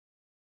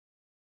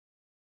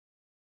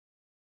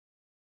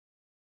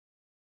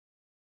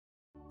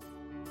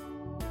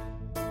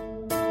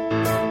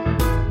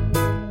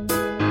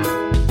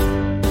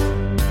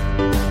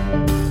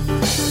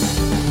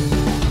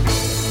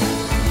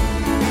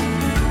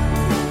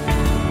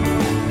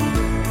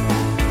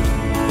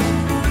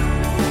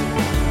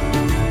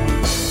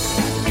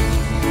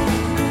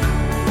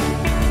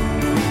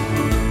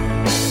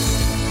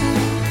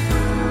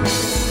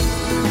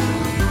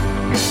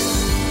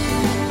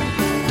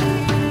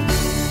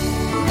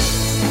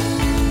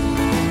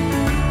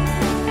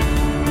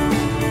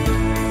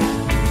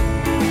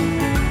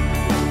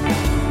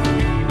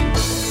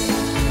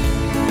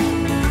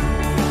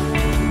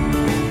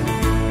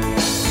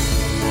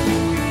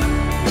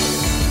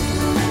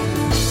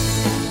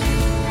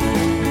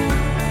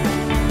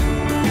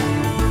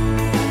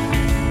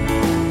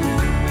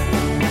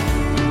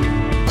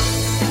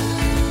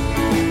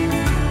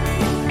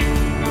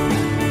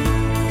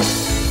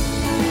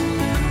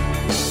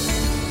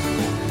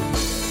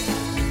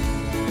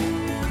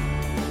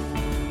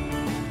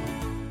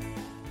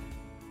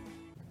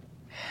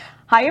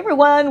Hi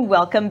everyone,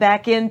 welcome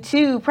back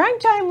into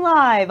Primetime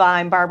Live.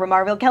 I'm Barbara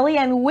Marville Kelly,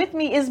 and with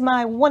me is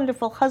my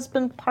wonderful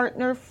husband,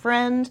 partner,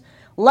 friend,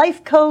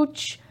 life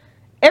coach,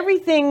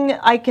 everything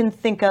I can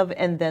think of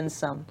and then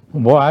some.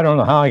 Boy, I don't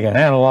know how I can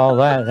handle all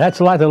that. That's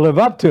a lot to live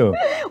up to.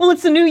 Well,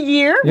 it's a new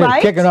year, You're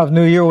right? kicking off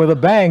New Year with a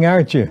bang,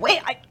 aren't you? Wait,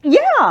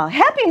 yeah,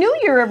 Happy New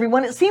Year,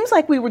 everyone. It seems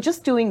like we were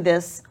just doing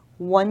this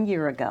 1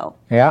 year ago.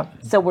 Yeah.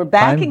 So we're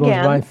back Time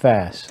again. goes by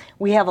fast.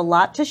 We have a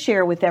lot to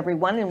share with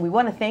everyone, and we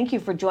want to thank you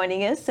for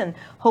joining us, and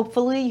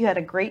hopefully you had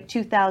a great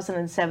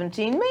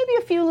 2017, maybe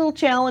a few little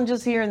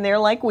challenges here and there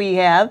like we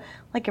have,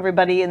 like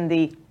everybody in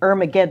the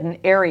Armageddon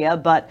area,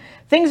 but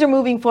things are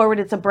moving forward.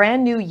 It's a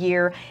brand new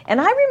year,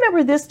 and I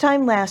remember this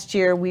time last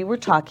year we were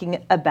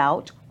talking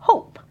about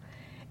hope,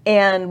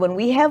 and when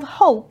we have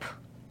hope,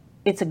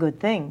 it's a good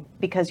thing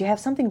because you have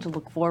something to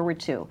look forward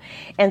to.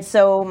 And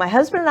so my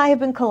husband and I have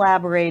been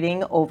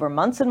collaborating over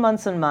months and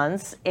months and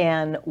months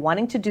and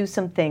wanting to do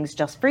some things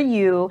just for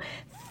you.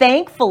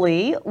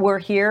 Thankfully, we're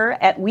here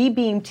at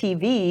WeBeam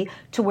TV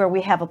to where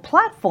we have a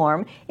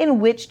platform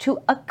in which to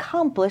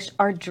accomplish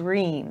our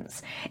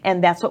dreams.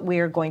 And that's what we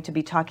are going to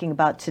be talking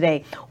about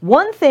today.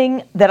 One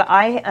thing that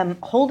I am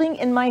holding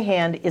in my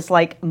hand is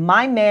like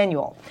my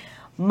manual.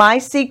 My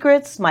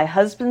secrets, my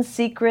husband's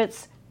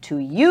secrets to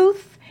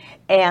youth,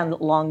 and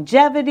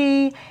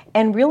longevity,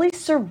 and really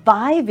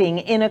surviving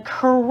in a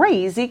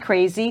crazy,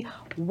 crazy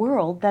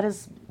world that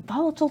is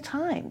volatile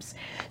times.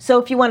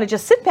 So if you want to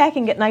just sit back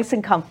and get nice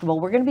and comfortable,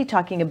 we're going to be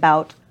talking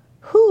about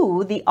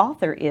who the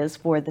author is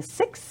for the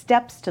 6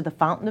 Steps to the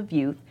Fountain of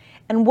Youth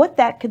and what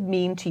that could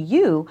mean to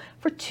you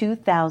for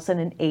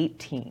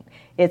 2018.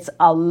 It's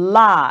a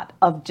lot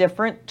of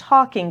different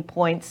talking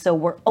points, so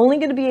we're only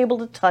going to be able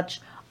to touch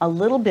a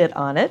little bit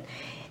on it.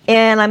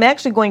 And I'm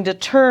actually going to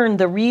turn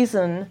the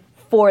reason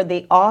for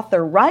the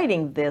author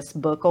writing this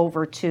book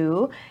over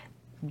to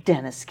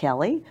Dennis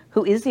Kelly,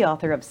 who is the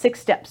author of 6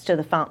 Steps to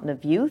the Fountain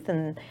of Youth.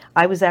 And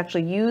I was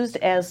actually used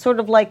as sort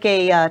of like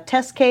a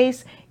test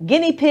case,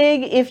 guinea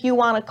pig, if you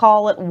want to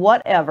call it,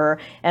 whatever.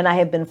 And I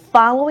have been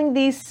following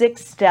these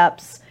 6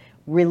 steps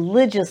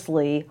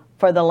religiously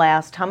for the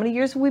last, how many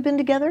years have we been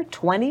together?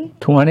 20?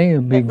 20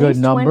 would be a good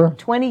number.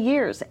 20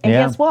 years. And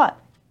Yeah. Guess what?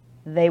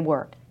 They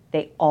work.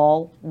 They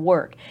all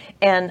work.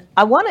 And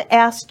I want to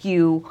ask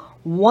you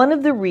one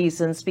of the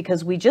reasons,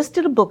 because we just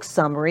did a book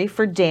summary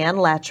for Dan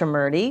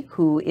Latchamerty,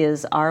 who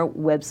is our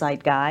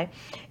website guy,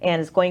 and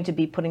is going to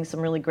be putting some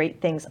really great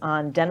things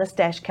on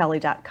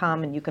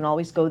dennis-kelly.com, and you can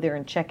always go there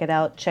and check it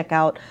out, check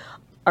out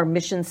our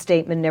mission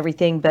statement and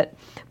everything. But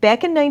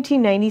back in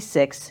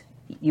 1996,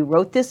 you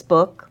wrote this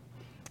book.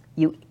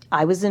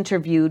 I was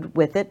interviewed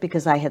with it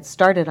because I had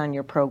started on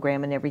your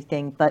program and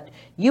everything, but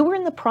you were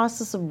in the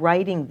process of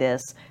writing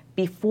this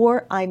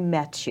before I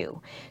met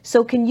you.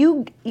 So can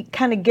you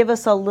kind of give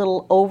us a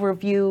little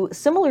overview,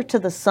 similar to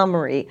the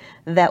summary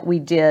that we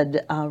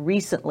did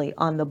recently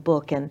on the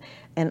book, and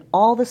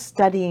all the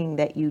studying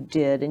that you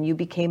did, and you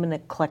became an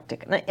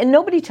eclectic. And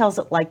nobody tells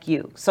it like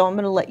you, so I'm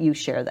going to let you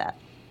share that.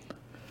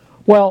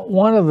 Well,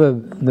 one of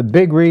the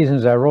big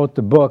reasons I wrote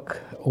the book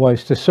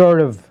was to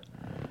sort of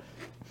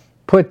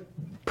put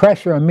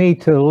pressure on me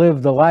to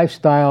live the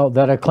lifestyle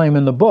that I claim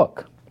in the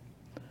book.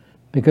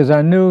 Because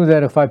I knew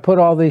that if I put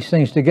all these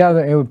things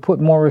together, it would put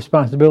more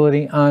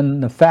responsibility on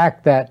the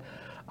fact that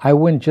I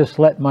wouldn't just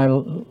let my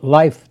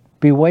life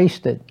be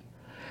wasted.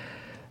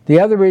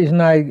 The other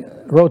reason I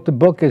wrote the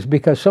book is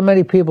because so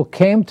many people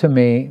came to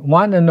me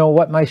wanting to know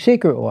what my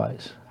secret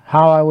was,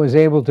 how I was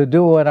able to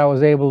do what I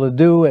was able to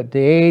do at the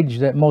age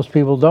that most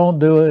people don't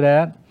do it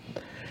at.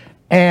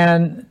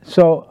 And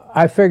so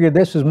I figured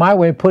this is my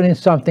way of putting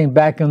something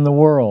back in the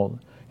world,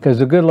 because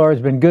the good Lord's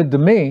been good to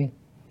me.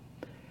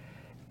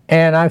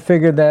 And I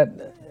figured that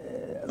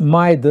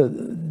the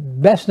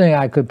best thing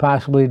I could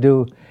possibly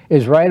do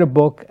is write a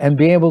book and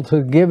be able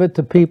to give it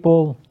to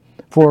people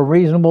for a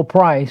reasonable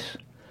price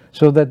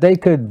so that they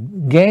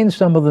could gain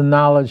some of the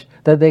knowledge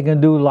that they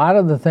can do a lot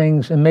of the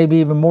things and maybe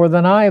even more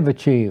than I have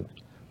achieved.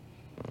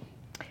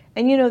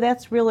 And you know,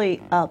 that's really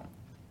a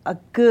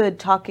good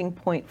talking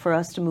point for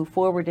us to move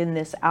forward in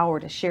this hour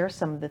to share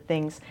some of the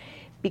things,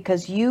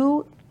 because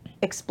you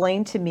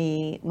explained to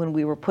me when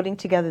we were putting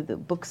together the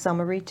book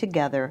summary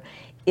together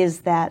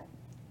is that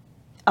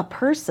a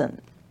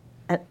person,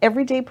 an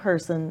everyday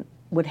person,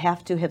 would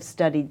have to have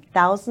studied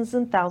thousands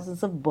and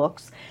thousands of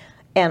books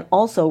and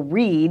also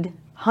read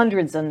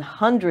hundreds and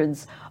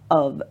hundreds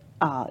of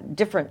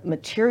different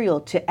material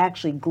to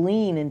actually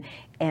glean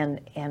and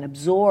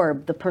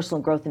absorb the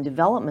personal growth and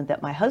development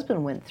that my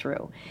husband went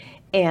through.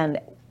 And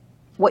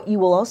what you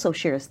will also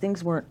share is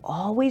things weren't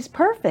always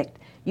perfect.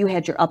 You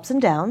had your ups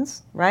and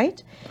downs,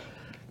 right?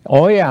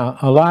 Oh yeah,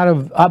 a lot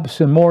of ups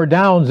and more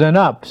downs than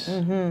ups.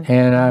 Mm-hmm.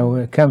 And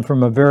I come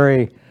from a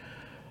very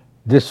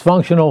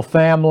dysfunctional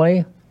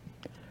family,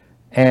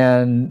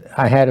 and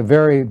I had a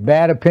very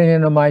bad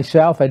opinion of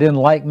myself. I didn't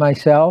like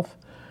myself.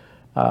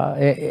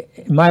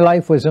 My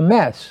life was a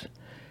mess.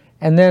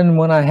 And then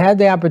when I had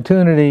the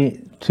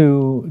opportunity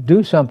to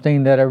do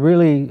something that I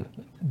really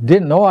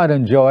didn't know I'd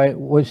enjoy,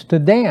 was to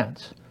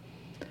dance.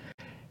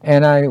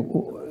 And I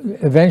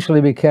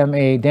eventually became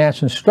a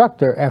dance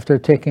instructor after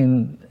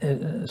taking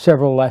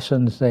several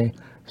lessons. They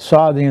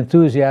saw the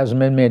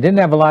enthusiasm in me. I didn't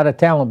have a lot of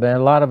talent, but I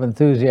had a lot of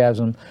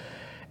enthusiasm.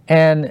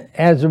 And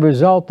as a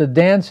result, the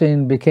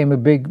dancing became a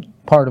big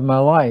part of my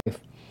life.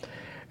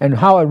 And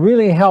how it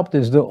really helped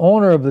is the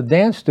owner of the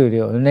dance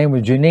studio, the name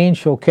was Janine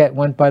Choquette,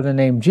 went by the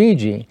name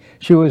Gigi.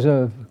 She was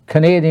a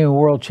Canadian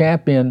world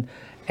champion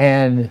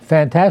and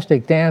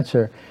fantastic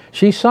dancer.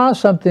 She saw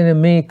something in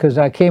me because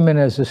I came in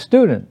as a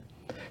student.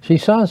 She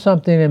saw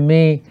something in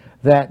me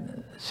that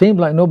seemed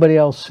like nobody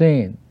else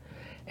seen.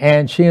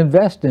 And she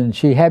invested.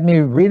 She had me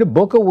read a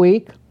book a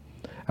week.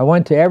 I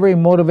went to every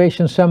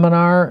motivation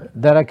seminar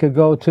that I could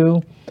go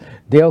to.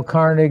 Dale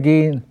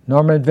Carnegie,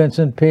 Norman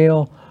Vincent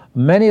Peale,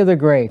 many of the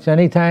greats.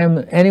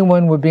 Anytime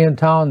anyone would be in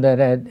town that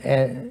had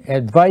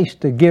advice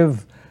to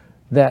give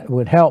that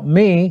would help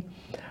me,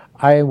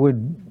 I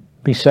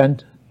would be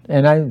sent.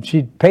 And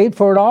she paid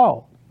for it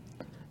all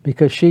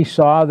because she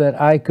saw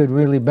that I could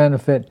really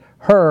benefit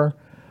her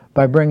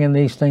by bringing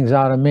these things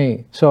out of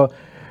me. So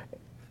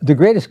the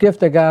greatest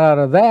gift I got out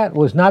of that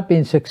was not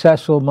being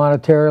successful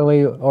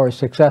monetarily or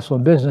successful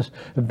in business,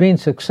 but being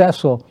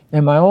successful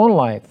in my own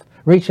life,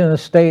 reaching a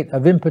state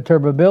of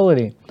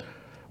imperturbability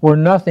where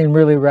nothing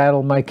really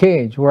rattled my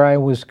cage, where I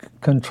was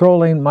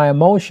controlling my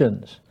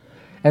emotions.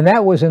 And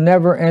that was a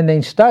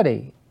never-ending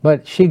study,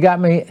 but she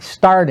got me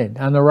started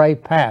on the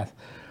right path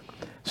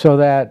so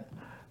that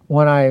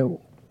when I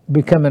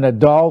become an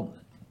adult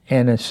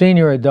and a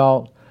senior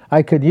adult,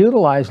 I could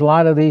utilize a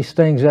lot of these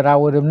things that I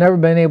would have never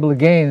been able to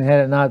gain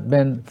had it not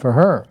been for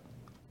her.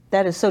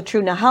 That is so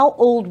true. Now, how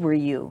old were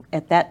you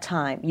at that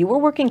time? You were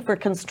working for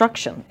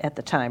construction at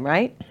the time,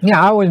 right?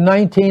 Yeah, I was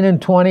 19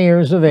 and 20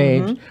 years of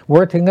age,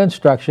 worked in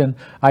construction.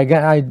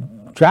 I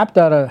dropped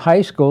out of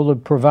high school to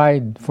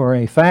provide for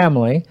a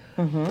family,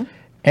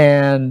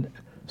 and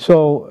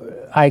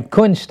so I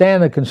couldn't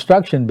stand the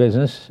construction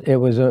business. It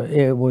was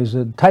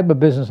a type of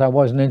business I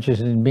wasn't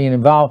interested in being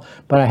involved,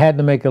 but I had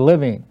to make a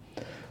living.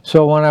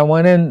 So when I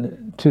went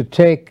in to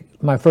take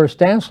my first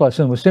dance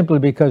lesson was simply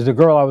because the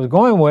girl I was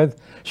going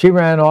with, she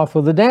ran off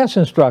with a dance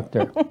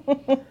instructor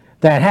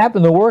that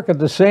happened to work at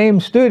the same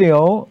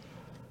studio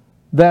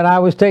that I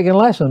was taking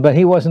lessons, but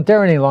he wasn't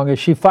there any longer.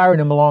 She fired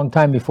him a long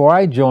time before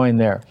I joined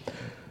there.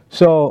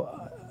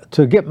 So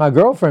to get my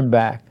girlfriend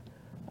back,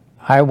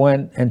 I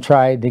went and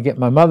tried to get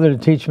my mother to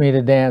teach me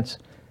to dance.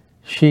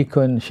 She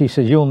couldn't. She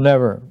said, "You'll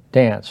never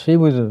dance." She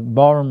was a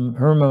ballroom,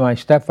 her and my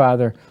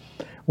stepfather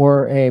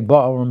were a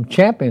ballroom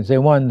champions. They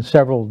won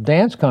several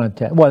dance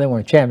contests. Well, they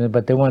weren't champions,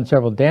 but they won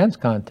several dance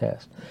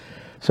contests.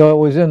 So it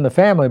was in the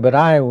family, but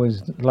I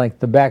was like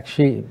the black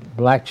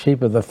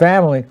sheep of the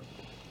family.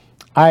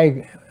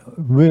 I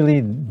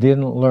really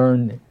didn't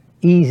learn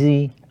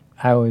easy.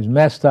 I was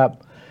messed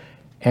up.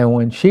 And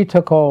when she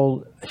took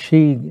hold,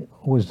 she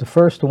was the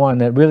first one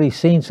that really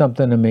seen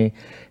something in me.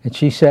 And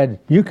she said,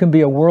 "You can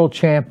be a world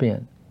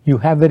champion. You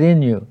have it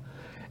in you."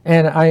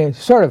 And I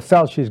sort of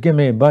felt she was giving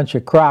me a bunch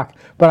of crock,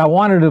 but I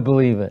wanted to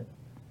believe it.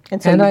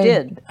 And so you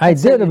did. I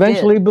did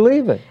eventually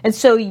believe it. And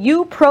so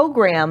you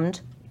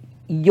programmed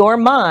your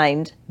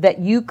mind that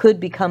you could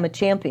become a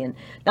champion.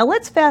 Now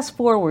let's fast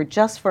forward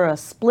just for a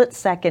split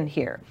second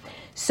here.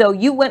 So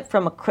you went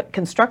from a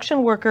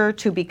construction worker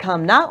to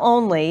become not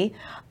only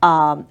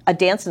a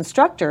dance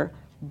instructor,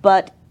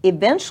 but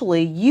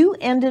eventually you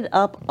ended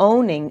up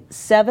owning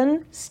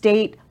 7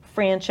 state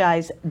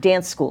franchise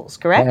dance schools,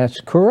 correct?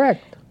 That's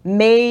correct.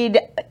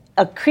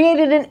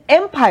 Created an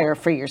empire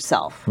for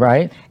yourself.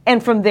 Right.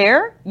 And from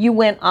there, you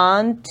went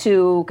on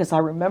to, because I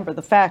remember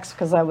the facts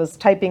because I was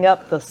typing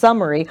up the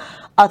summary,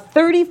 a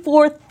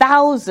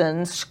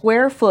 34,000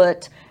 square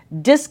foot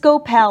Disco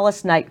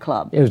Palace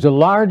nightclub. It was the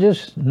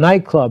largest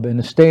nightclub in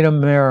the state of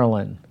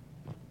Maryland.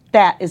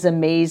 That is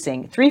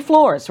amazing. 3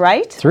 floors,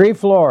 right? 3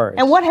 floors.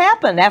 And what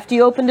happened after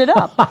you opened it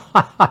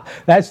up?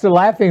 That's the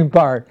laughing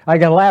part. I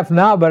can laugh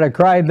now, but I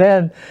cried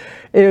then.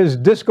 Is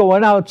disco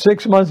went out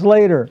 6 months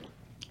later.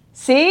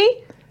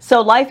 See?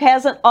 So life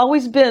hasn't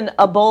always been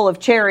a bowl of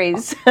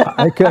cherries.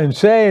 I can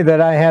say that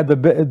I had the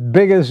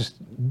biggest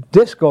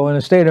disco in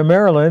the state of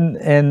Maryland,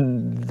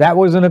 and that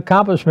was an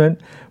accomplishment.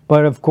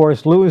 But of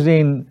course,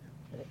 losing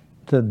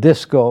the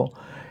disco,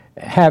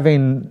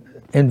 having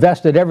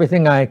invested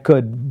everything I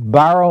could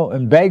borrow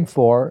and beg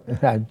for,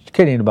 I'm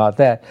kidding about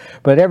that,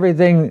 but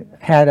everything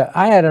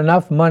I had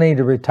enough money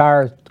to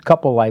retire a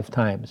couple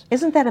lifetimes.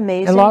 Isn't that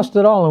amazing? And lost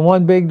it all in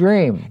one big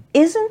dream.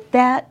 Isn't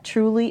that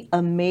truly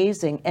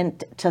amazing?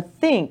 And to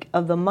think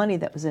of the money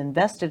that was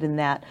invested in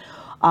that.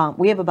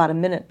 We have about a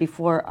minute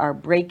before our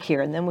break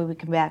here, and then when we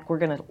come back, we're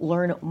going to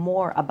learn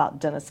more about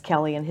Dennis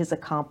Kelly and his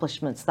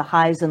accomplishments, the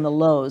highs and the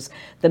lows,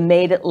 the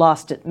made it,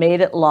 lost it, made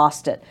it,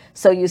 lost it.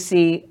 So you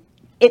see,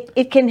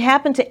 it can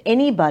happen to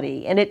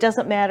anybody, and it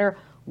doesn't matter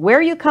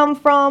where you come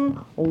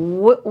from,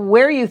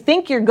 where you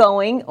think you're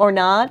going or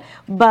not,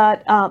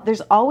 but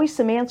there's always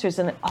some answers,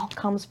 and it all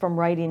comes from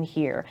right in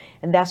here.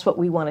 And that's what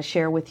we want to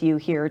share with you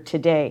here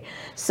today.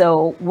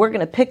 So we're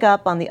going to pick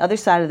up on the other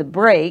side of the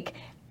break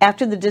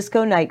after the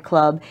Disco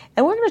Nightclub,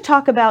 and we're going to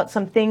talk about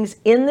some things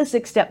in the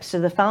 6 Steps to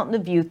the Fountain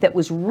of Youth that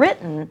was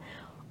written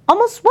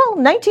almost,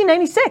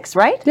 1996,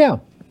 right? Yeah.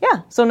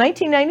 Yeah, so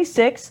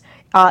 1996.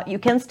 You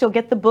can still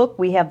get the book.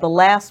 We have the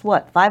last,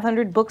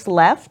 500 books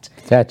left.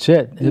 That's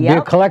it. It'll be a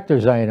Yep.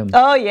 collector's item.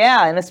 Oh,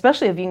 yeah, and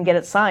especially if you can get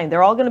it signed.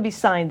 They're all going to be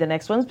signed, the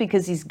next ones,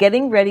 because he's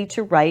getting ready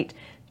to write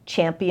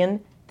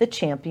Champion, the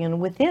Champion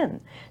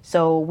Within.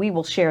 So we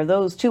will share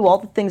those too, all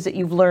the things that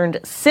you've learned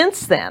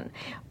since then.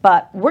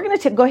 But we're going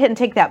to go ahead and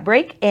take that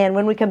break, and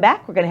when we come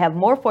back, we're going to have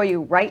more for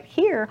you right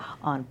here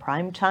on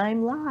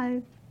Primetime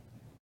Live.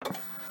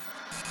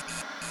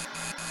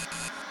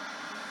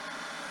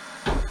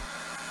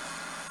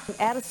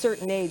 At a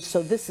certain age,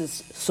 so this is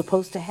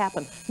supposed to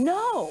happen.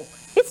 No,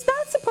 it's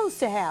not supposed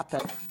to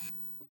happen.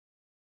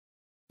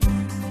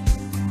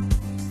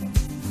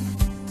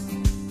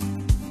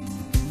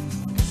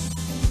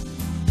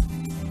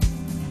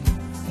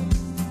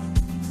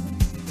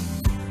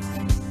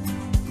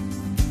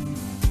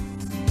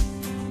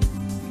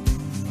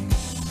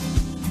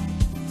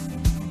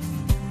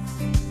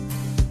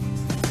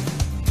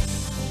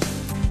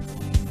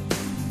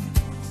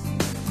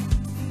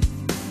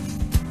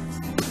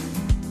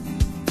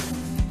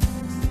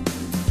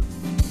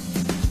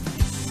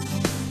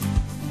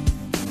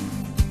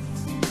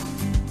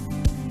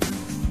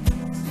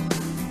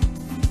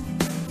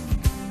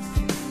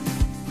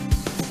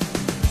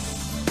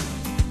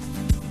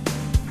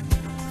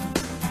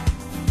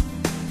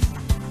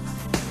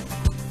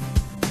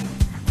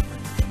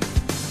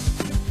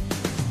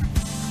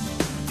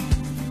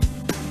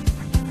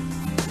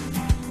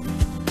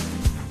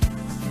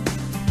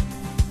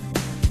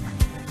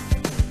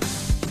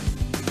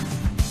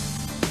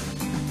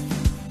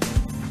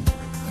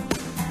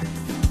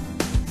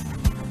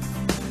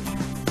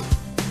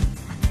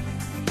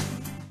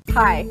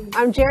 Hi,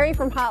 I'm Jerry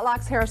from Hot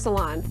Locks Hair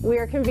Salon. We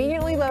are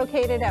conveniently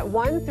located at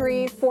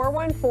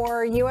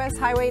 13414 US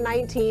Highway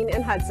 19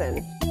 in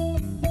Hudson.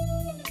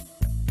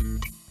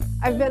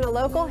 I've been a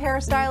local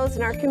hairstylist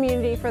in our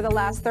community for the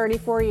last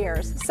 34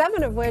 years,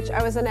 7 of which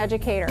I was an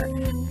educator.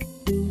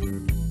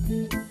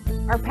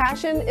 Our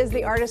passion is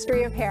the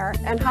artistry of hair,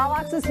 and Hot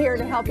Locks is here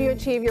to help you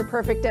achieve your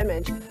perfect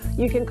image.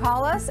 You can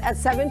call us at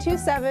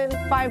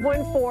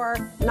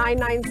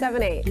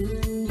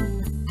 727-514-9978.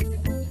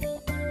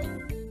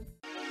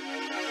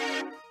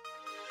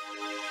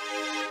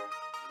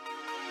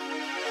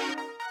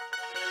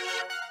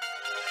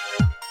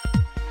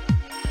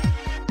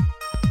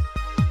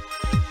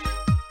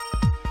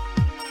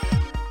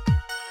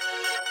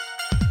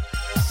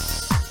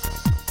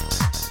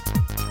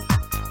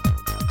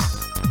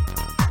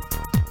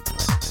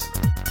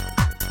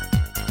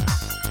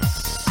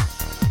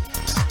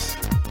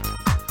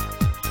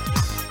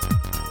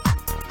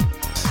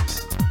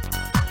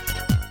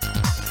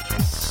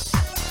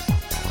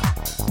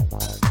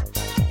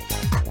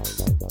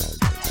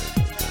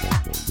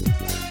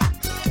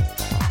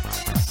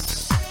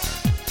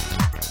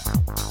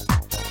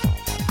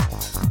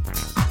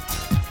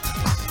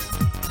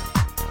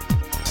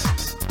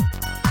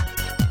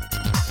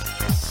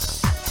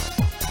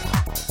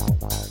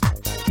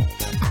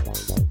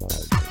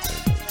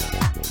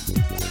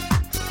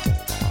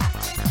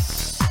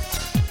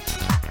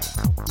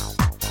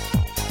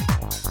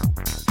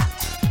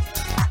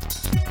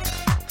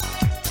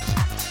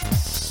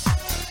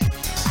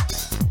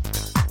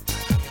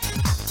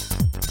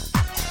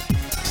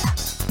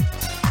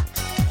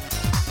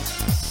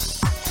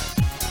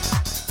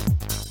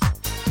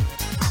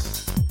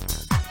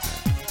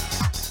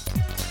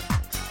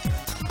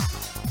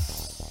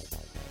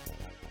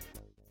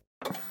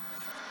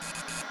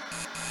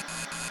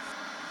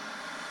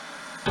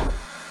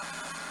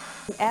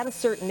 At a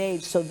certain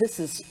age, so this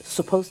is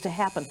supposed to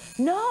happen.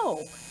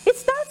 No,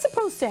 it's not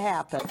supposed to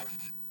happen.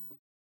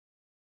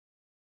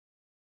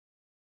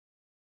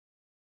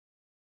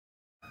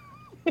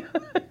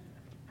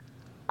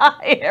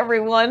 Hi,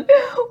 everyone.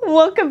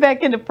 Welcome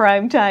back into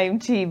Primetime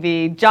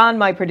TV. John,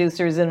 my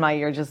producer, is in my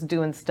ear just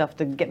doing stuff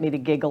to get me to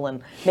giggle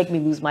and make me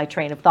lose my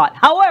train of thought.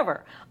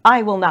 However,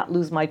 I will not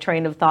lose my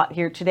train of thought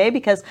here today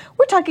because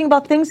we're talking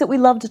about things that we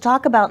love to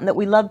talk about and that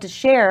we love to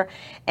share.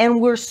 And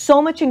we're so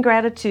much in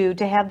gratitude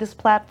to have this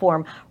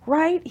platform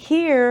right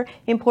here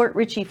in Port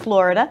Richey,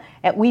 Florida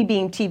at We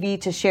Beam TV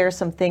to share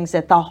some things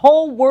that the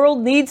whole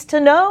world needs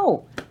to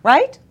know,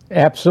 right?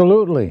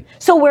 Absolutely.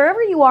 So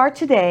wherever you are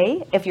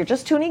today, if you're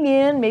just tuning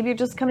in, maybe you're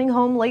just coming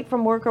home late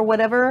from work or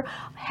whatever,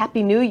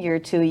 Happy New Year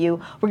to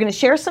you. We're going to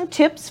share some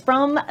tips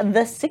from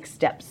the 6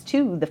 Steps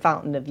to the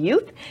Fountain of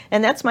Youth.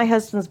 And that's my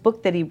husband's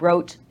book that he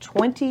wrote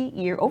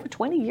over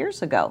 20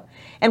 years ago.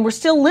 And we're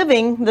still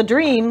living the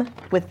dream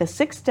with the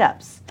 6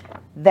 steps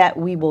that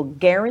we will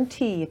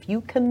guarantee if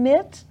you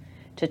commit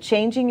to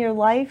changing your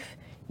life,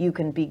 you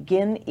can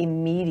begin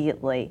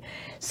immediately.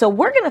 So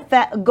we're going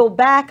to go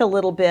back a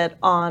little bit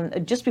on,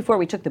 just before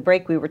we took the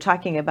break, we were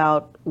talking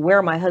about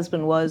where my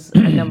husband was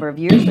a number of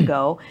years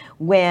ago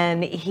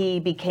when he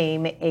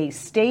became a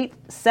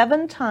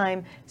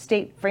 7-time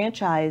state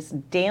franchise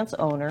dance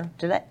owner.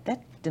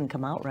 Didn't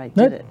come out right,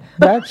 did it?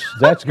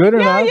 That's good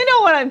enough. Yeah, you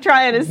know what I'm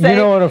trying to say. You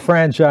know what a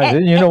franchise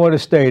is. You know what a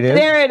state is.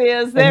 There it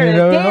is. There And it you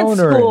know is.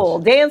 what an owner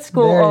is. Dance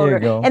school There you owner.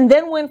 go. And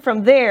then went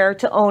from there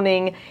to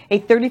owning a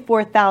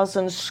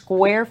 34,000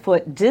 square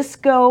foot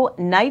disco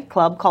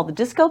nightclub called the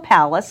Disco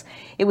Palace.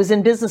 It was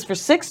in business for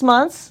 6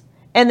 months,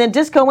 and then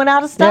disco went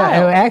out of Yeah,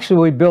 style. and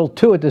actually we built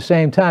two at the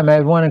same time. I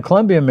had one in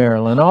Columbia,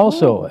 Maryland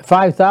also,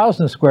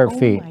 5,000 square Oh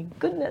feet. my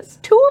goodness.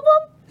 2 of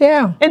them?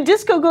 Yeah, And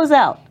disco goes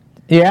out.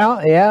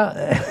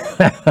 yeah.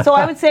 So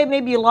I would say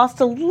maybe you lost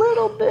a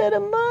little bit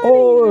of money.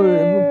 Oh,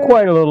 there.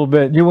 quite a little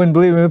bit. You wouldn't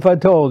believe me if I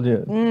told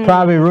you.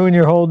 Probably ruin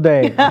your whole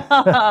day.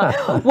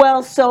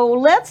 Well, so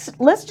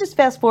let's just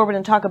fast forward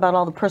and talk about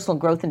all the personal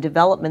growth and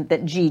development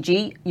that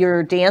Gigi,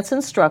 your dance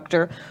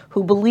instructor,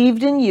 who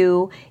believed in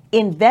you,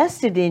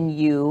 invested in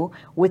you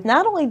with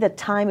not only the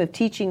time of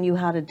teaching you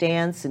how to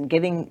dance and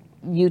getting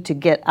you to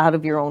get out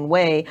of your own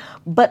way,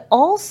 but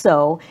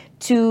also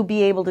to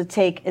be able to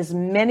take as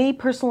many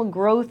personal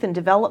growth and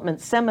development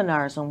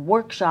seminars and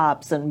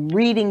workshops and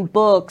reading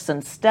books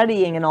and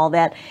studying and all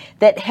that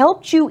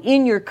helped you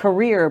in your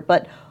career.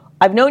 But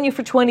I've known you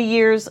for 20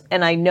 years,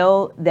 and I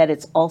know that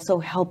it's also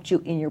helped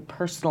you in your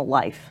personal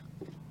life.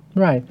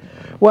 Right.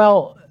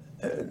 Well,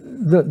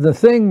 the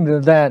thing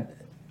that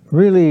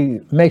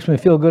really makes me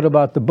feel good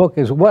about the book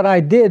is what I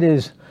did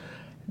is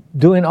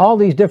doing all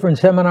these different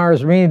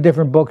seminars, reading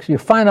different books, you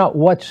find out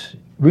what's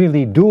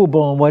really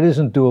doable and what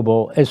isn't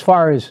doable as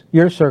far as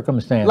your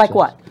circumstances. Like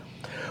what?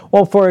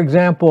 Well, for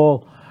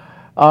example,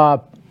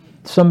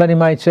 somebody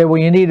might say,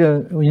 well, you need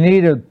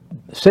to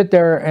sit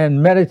there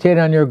and meditate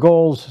on your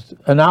goals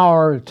an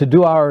hour to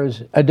 2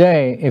 hours a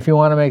day if you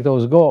want to make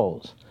those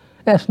goals.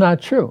 That's not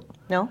true.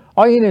 No?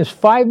 All you need is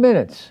 5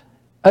 minutes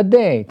a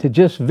day to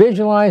just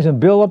visualize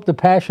and build up the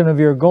passion of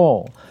your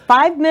goal.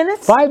 5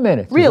 minutes? 5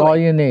 minutes is Really? all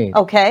you need.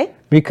 Okay.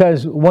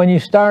 Because when you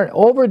start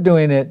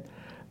overdoing it,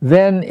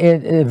 then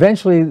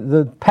eventually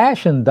the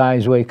passion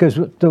dies away.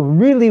 Because the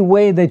really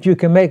way that you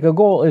can make a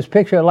goal is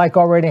picture it like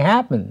already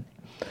happened.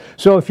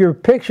 So if you're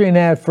picturing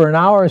that for an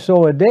hour or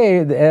so a day,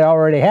 it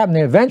already happened.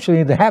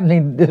 Eventually, the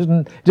happening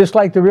isn't just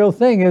like the real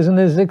thing, isn't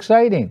as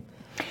exciting.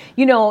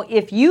 You know,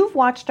 if you've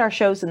watched our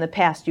shows in the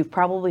past, you've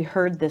probably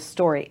heard this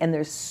story, and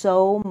there's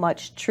so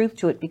much truth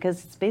to it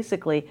because it's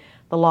basically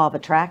the law of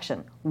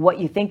attraction. What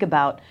you think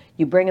about,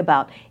 you bring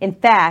about. In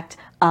fact,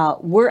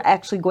 we're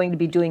actually going to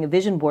be doing a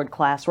vision board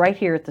class right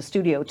here at the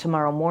studio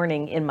tomorrow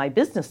morning in my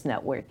business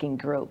networking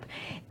group.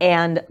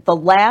 And the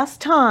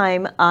last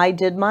time I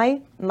did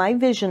my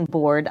vision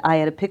board, I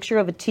had a picture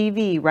of a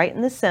TV right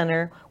in the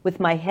center with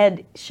my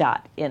head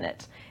shot in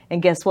it. And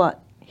guess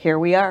what? Here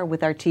we are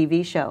with our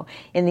TV show.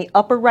 In the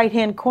upper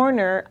right-hand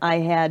corner, I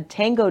had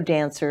tango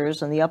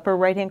dancers in the upper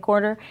right-hand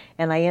corner,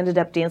 and I ended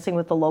up dancing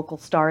with the local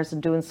stars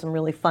and doing some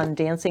really fun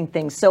dancing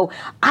things. So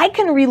I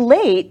can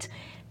relate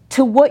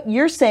to what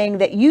you're saying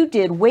that you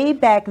did way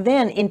back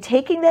then in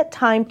taking that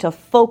time to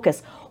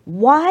focus.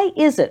 Why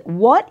is it?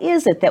 What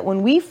is it that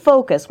when we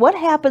focus, what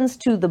happens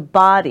to the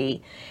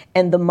body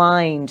and the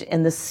mind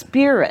and the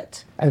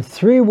spirit? I have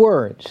 3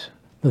 words.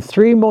 The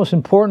 3 most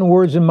important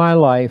words in my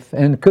life,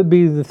 and could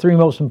be the 3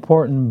 most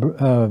important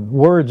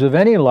words of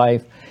any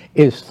life,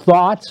 is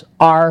thoughts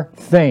are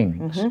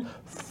things.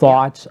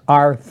 Thoughts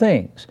are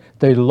things.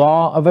 The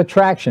law of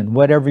attraction.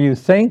 Whatever you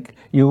think,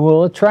 you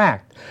will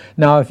attract.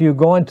 Now, if you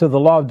go into the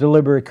law of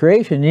deliberate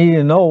creation, you need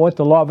to know what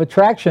the law of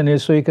attraction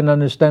is so you can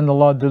understand the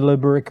law of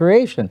deliberate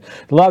creation.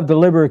 The law of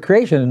deliberate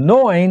creation is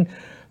knowing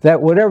that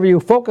whatever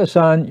you focus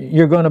on,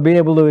 you're going to be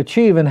able to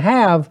achieve and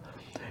have.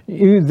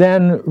 You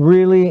then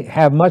really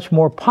have much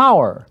more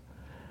power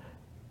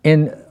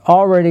in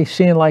already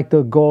seeing like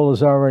the goal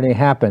has already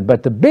happened.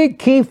 But the big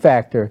key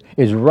factor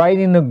is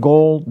writing the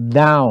goal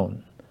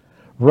down,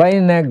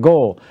 writing that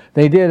goal.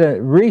 They did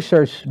a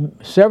research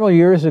several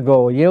years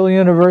ago at Yale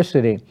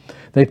University.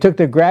 They took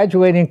the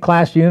graduating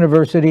class to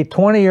university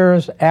 20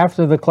 years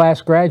after the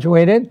class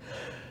graduated,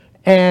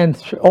 and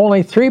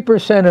only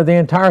 3% of the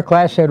entire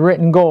class had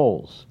written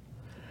goals.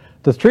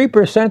 The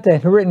 3%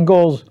 that had written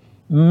goals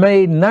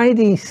made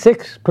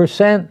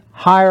 96%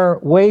 higher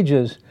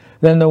wages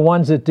than the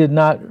ones that did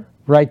not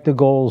write the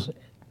goals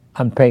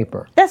on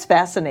paper. That's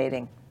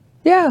fascinating.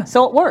 Yeah.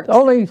 So it works.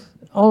 Only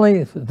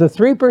the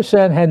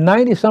 3% had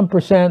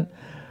 90-some%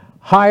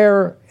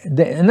 higher,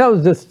 and that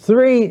was the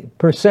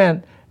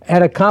 3%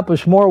 had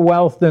accomplished more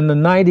wealth than the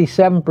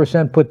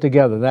 97% put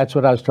together. That's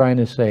what I was trying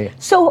to say.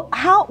 So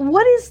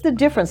what is the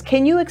difference?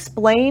 Can you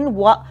explain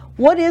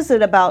what is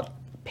it about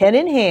pen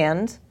in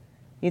hand,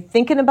 you're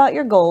thinking about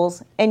your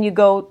goals, and you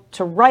go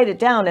to write it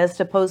down as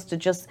opposed to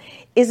just,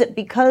 is it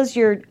because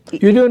you're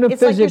doing a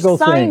it's like physical you're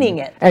signing thing.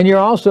 it. And you're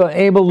also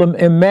able to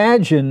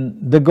imagine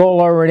the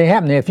goal already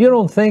happening. If you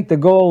don't think the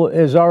goal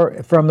is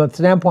from the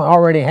standpoint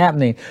already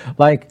happening,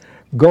 like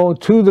go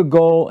to the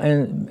goal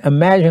and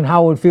imagine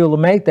how it would feel to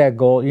make that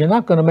goal, you're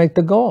not going to make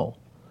the goal.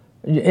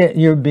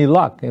 You'd be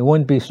luck. It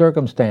wouldn't be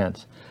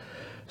circumstance.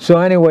 So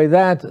anyway,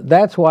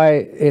 that's why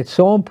it's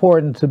so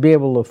important to be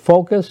able to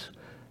focus,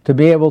 to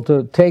be able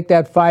to take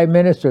that 5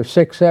 minutes or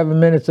 6, 7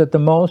 minutes at the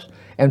most,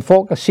 and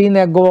focus, seeing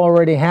that goal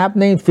already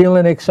happening,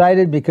 feeling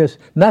excited, because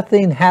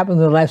nothing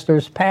happens unless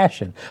there's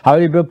passion. How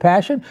do you build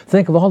passion?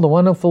 Think of all the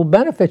wonderful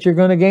benefits you're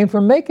going to gain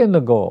from making the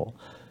goal.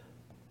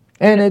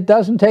 And it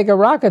doesn't take a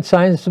rocket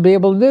science to be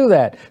able to do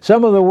that.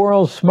 Some of the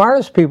world's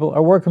smartest people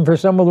are working for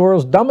some of the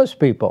world's dumbest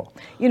people.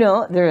 You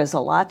know, there is a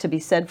lot to be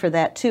said for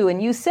that too.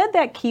 And you said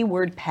that key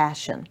word,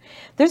 passion.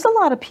 There's a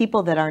lot of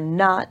people that are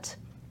not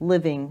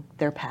living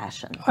their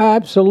passion.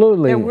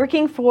 Absolutely. They're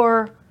working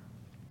for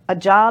a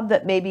job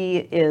that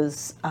maybe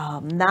is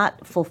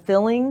not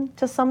fulfilling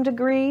to some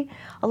degree.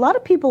 A lot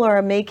of people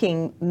are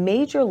making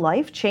major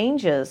life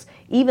changes,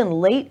 even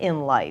late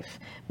in life.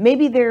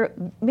 Maybe they're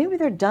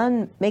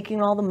done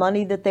making all the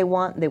money that they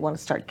want, and they want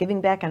to start giving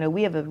back. I know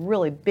we have a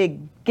really big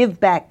give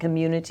back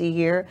community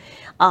here.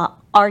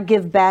 Our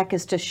give back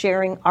is to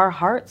sharing our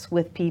hearts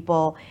with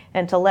people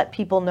and to let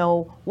people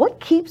know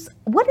what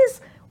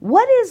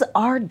is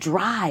our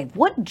drive,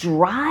 what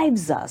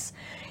drives us.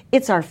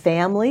 It's our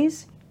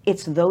families.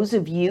 It's those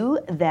of you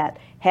that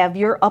have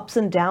your ups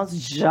and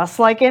downs just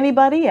like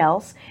anybody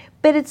else,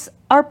 but it's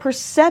our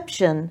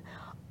perception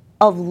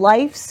of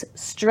life's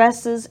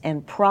stresses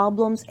and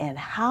problems and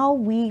how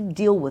we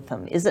deal with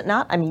them, is it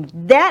not? I mean,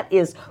 that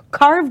is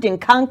carved in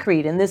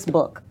concrete in this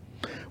book.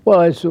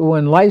 Well, it's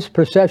when life's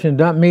perception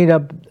don't meet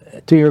up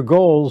to your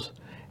goals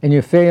and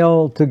you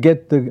fail to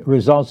get the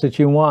results that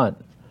you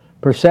want.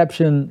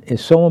 Perception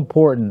is so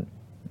important.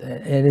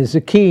 It is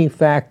a key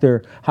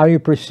factor, how you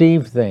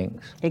perceive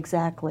things.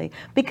 Exactly.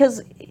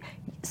 Because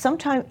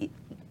sometimes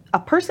a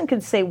person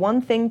can say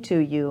one thing to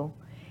you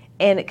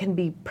and it can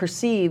be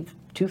perceived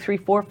 2, 3,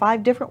 4,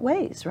 5 different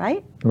ways,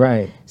 right?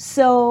 Right.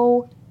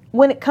 So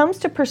when it comes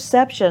to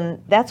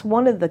perception, that's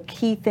one of the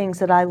key things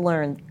that I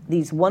learned,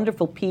 these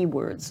wonderful P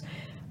words.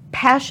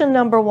 Passion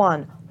number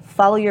 1,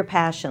 follow your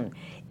passion.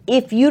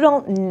 If you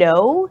don't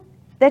know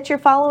that you're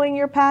following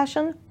your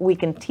passion, we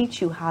can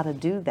teach you how to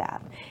do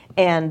that.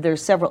 And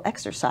there's several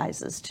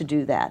exercises to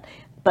do that.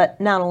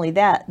 But not only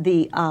that,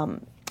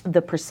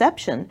 the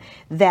perception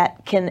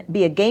that can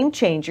be a game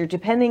changer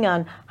depending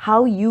on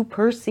how you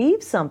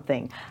perceive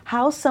something,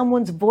 how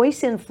someone's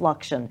voice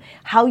inflection,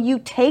 how you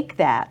take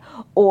that,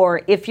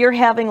 or if you're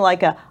having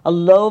like a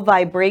low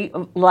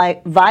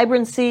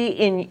vibrancy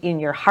in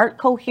your heart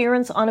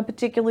coherence on a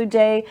particular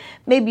day.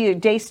 Maybe your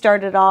day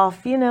started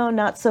off,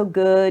 not so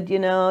good.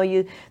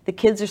 The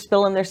kids are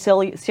spilling their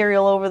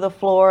cereal over the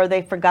floor.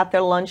 They forgot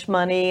their lunch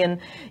money, and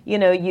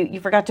you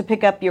forgot to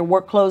pick up your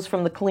work clothes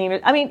from the cleaner.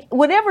 I mean,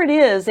 whatever it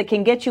is, it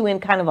can get you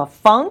in kind of a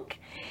funk.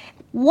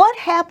 What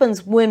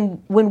happens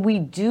when we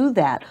do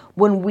that,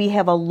 when we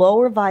have a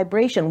lower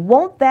vibration?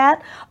 Won't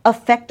that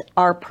affect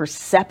our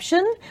perception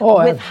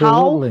with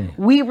absolutely. How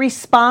we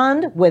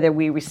respond, whether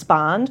we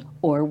respond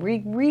or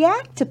we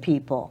react to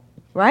people,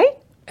 right?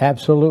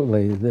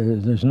 Absolutely.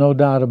 There's no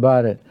doubt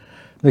about it.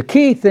 The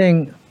key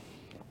thing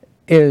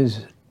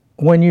is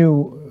when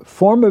you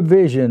form a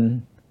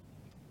vision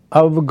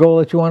of a goal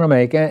that you want to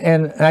make,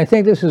 and I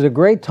think this is a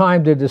great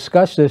time to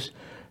discuss this.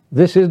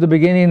 This is the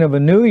beginning of a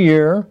new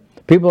year.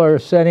 People are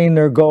setting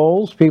their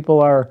goals.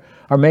 People are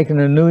making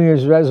their New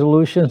Year's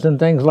resolutions and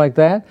things like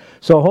that.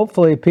 So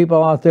hopefully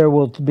people out there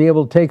will be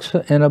able to take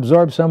and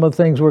absorb some of the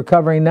things we're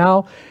covering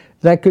now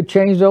that could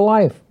change their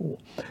life.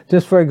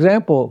 Just for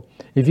example,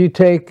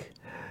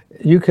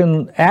 you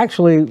can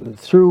actually,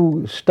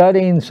 through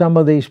studying some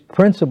of these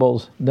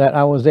principles that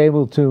I was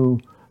able to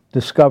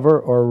discover,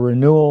 or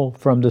renewal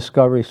from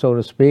discovery, so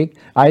to speak.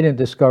 I didn't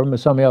discover them, but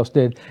somebody else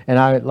did, and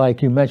I,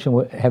 like you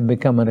mentioned, have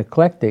become an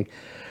eclectic.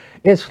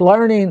 It's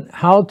learning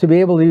how to be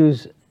able to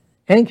use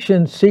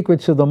ancient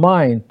secrets of the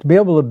mind to be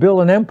able to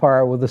build an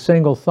empire with a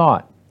single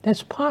thought.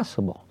 That's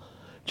possible.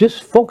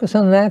 Just focus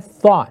on that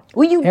thought.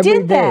 Well, you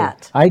did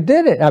that. I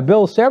did it. I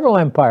built several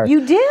empires.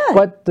 You did.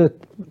 But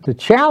the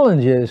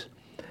challenge is,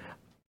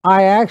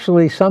 I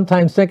actually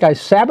sometimes think I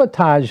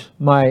sabotaged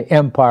my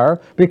empire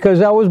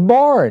because I was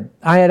bored.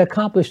 I had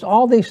accomplished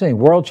all these things: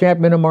 world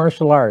champion of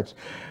martial arts,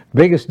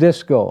 biggest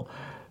disco,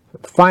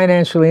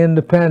 financially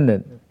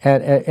independent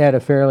at a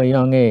fairly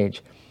young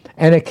age.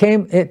 And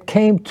it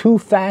came too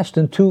fast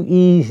and too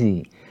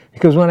easy,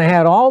 because when I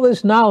had all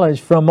this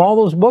knowledge from all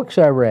those books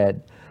I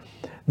read,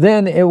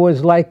 then it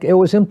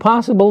was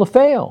impossible to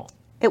fail.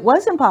 It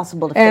was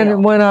impossible to fail.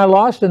 And when I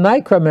lost the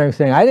nightclub and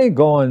everything, I didn't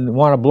go and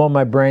want to blow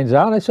my brains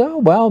out. I said, oh,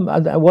 well,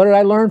 what did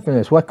I learn from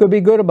this? What could be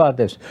good about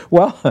this?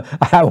 Well,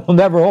 I will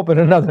never open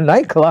another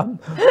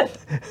nightclub.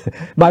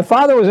 My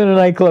father was in the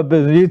nightclub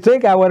business. You'd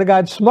think I would have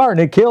got smart,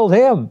 and it killed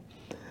him.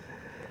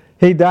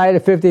 He died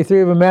at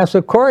 53 of a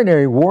massive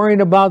coronary, worrying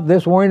about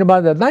this, worrying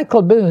about that.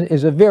 Nightclub business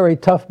is a very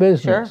tough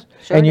business.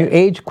 Sure and you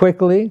age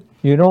quickly.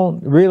 You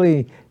don't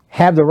really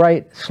have the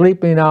right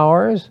sleeping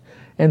hours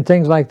and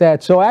things like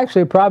that. So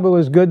actually, it probably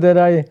was good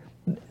that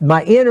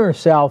my inner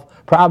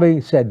self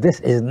probably said, this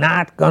is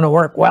not going to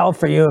work well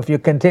for you if you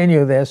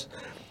continue this.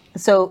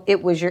 So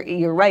it was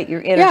you're right,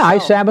 your inner self. self. I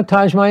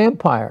sabotaged my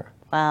empire.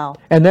 Wow.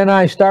 And then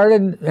I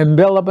started and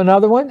built up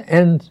another one,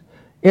 and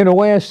in a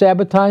way I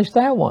sabotaged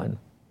that one.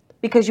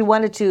 Because you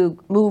wanted to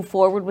move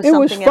forward with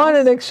something else? It was fun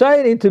and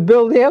exciting to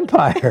build the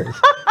empires.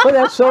 Well,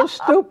 that's so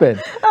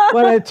stupid.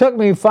 But it took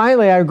me,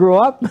 finally, I grew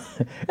up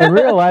and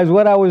realized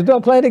what I was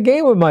doing, playing a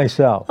game with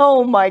myself.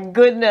 Oh my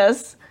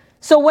goodness.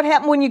 So what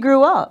happened when you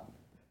grew up?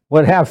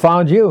 What have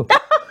found you?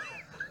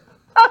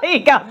 You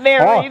got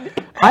married.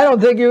 Oh, I don't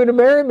think you would have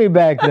married me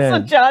back So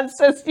then. John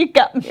says you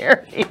got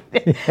married.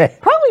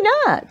 Probably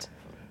not.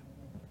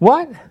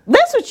 What?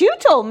 That's what you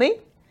told me.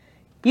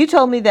 You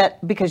told me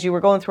that because you were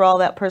going through all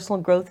that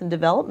personal growth and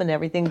development and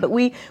everything. But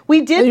we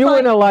did You find...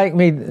 wouldn't have liked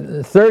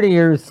me 30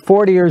 years,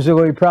 40 years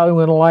ago, you probably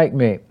wouldn't have liked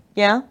me.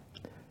 Yeah?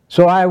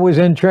 So I was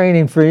in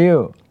training for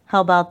you.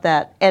 How about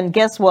that? And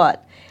guess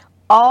what?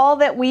 All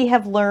that we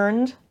have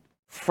learned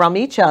from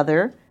each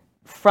other,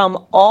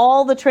 from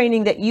all the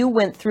training that you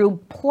went through,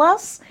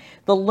 plus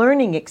the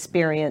learning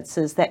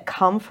experiences that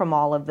come from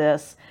all of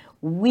this,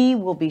 we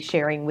will be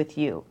sharing with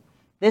you.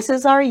 This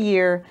is our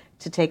year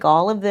to take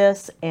all of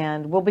this,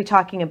 and we'll be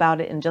talking about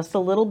it in just a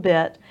little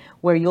bit,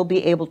 where you'll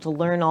be able to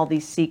learn all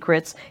these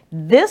secrets.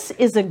 This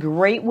is a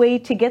great way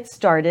to get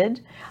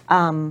started.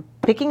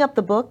 Picking up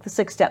the book, The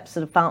 6 Steps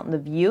to the Fountain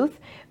of Youth,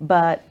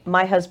 but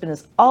my husband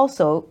is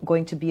also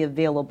going to be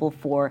available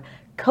for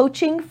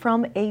coaching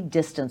from a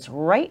distance,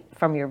 right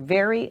from your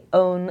very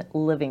own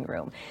living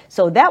room.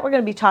 So that we're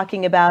going to be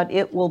talking about.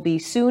 It will be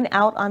soon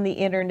out on the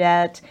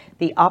internet,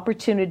 the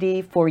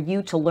opportunity for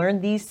you to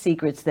learn these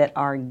secrets that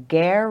are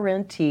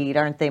guaranteed,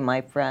 aren't they,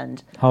 my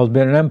friend? How's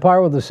been an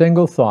empire with a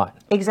single thought?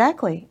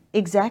 Exactly,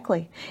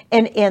 exactly.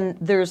 And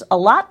there's a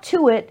lot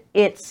to it.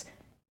 It's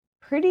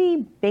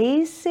pretty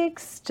basic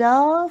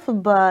stuff,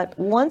 but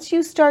once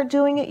you start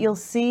doing it, you'll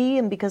see,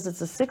 and because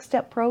it's a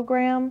 6-step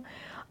program,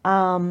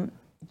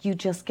 you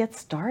just get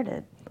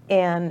started.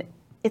 And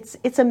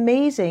it's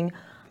amazing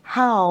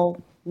how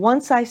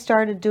once I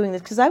started doing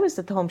this, because I was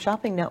at the Home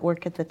Shopping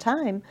Network at the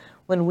time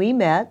when we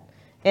met,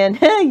 and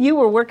you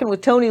were working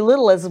with Tony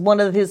Little as one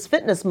of his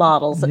fitness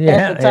models at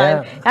the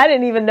time. Yeah. I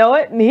didn't even know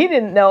it, and he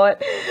didn't know it.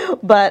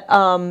 But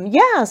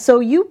yeah,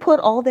 so you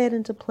put all that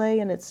into play,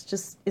 and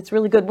it's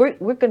really good.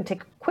 We're going to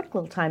take a quick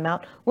little time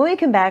out. When we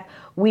come back,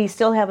 we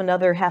still have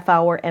another half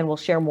hour, and we'll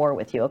share more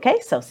with you,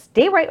 okay? So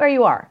stay right where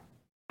you are.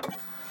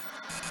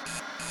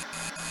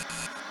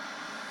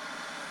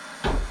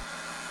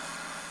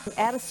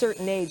 At a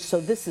certain age,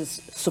 so this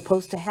is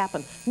supposed to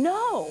happen.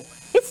 No,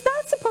 it's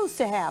not supposed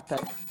to happen.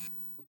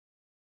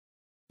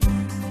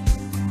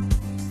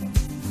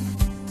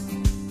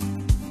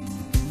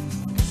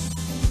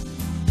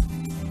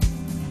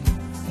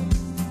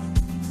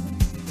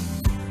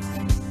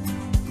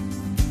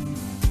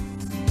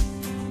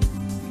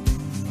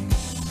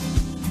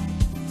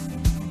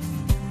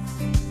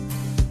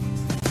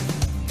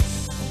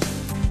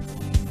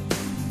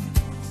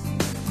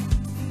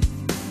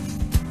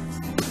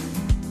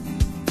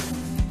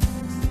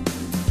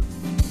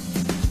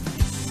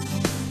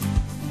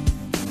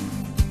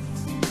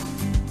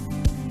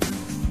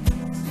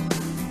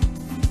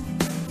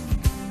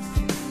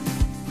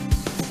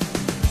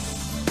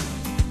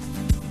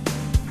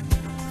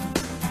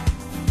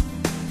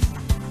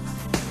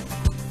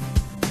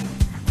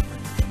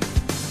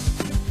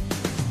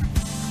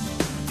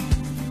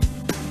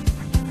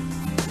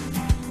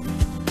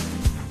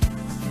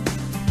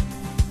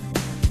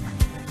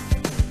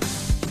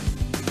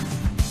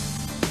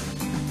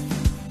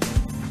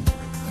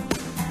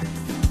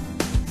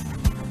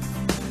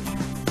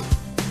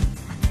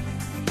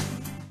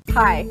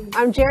 Hi,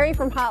 I'm Jerry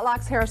from Hot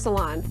Locks Hair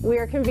Salon. We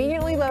are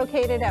conveniently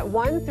located at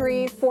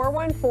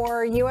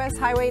 13414 US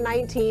Highway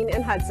 19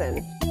 in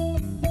Hudson.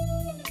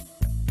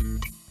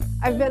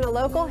 I've been a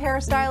local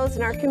hairstylist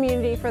in our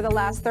community for the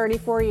last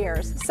 34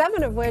 years,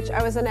 7 of which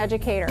I was an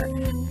educator.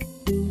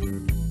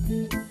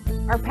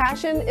 Our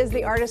passion is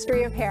the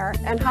artistry of hair,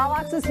 and Hot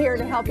Locks is here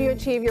to help you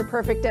achieve your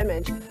perfect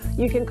image.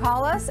 You can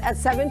call us at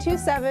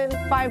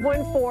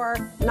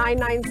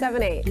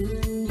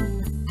 727-514-9978.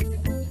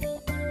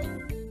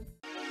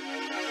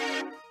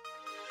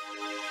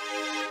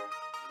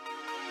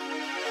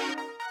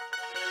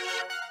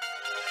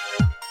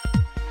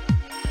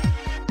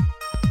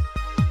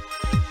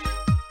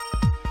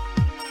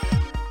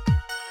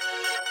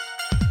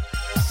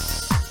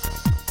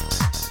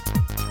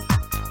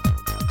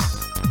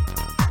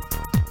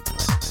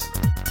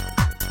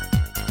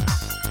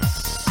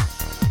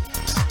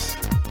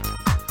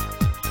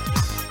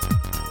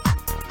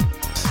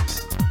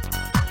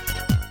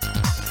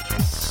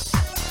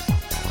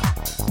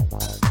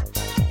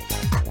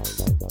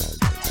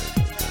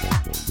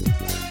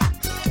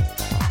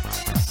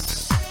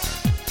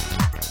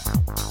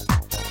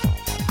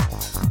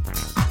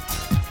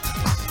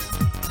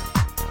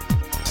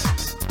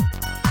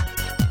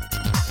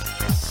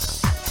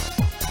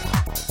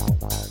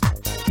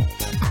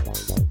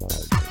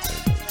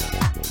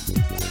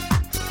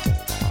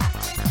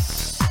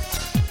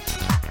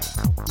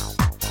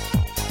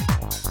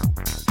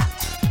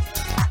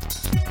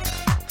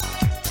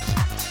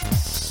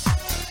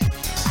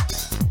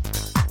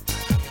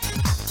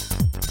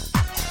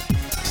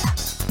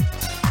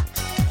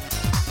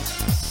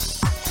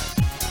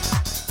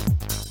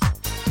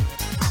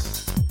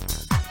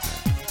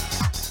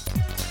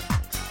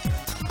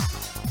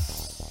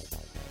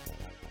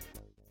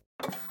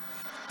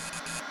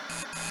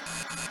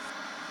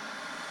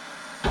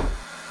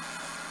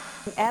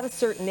 At a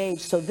certain age,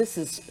 so this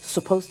is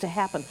supposed to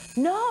happen.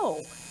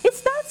 No,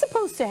 it's not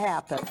supposed to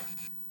happen.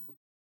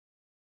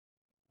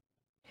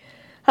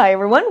 Hi,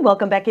 everyone.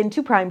 Welcome back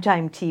into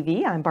Primetime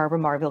TV. I'm Barbara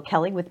Marville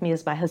Kelly. With me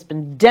is my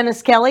husband,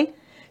 Dennis Kelly,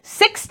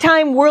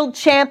 6-time world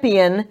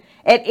champion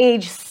at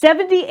age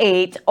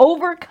 78,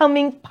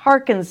 overcoming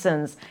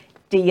Parkinson's.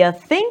 Do you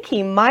think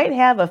he might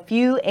have a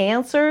few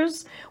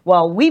answers?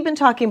 Well, we've been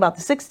talking about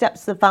the 6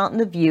 steps to the Fountain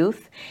of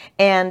Youth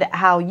and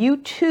how you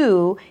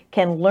too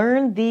can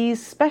learn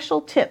these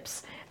special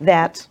tips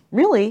that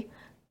really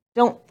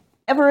don't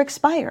ever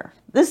expire.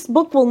 This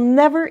book will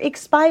never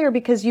expire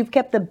because you've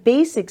kept the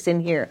basics in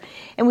here.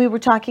 And we were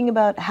talking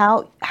about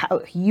how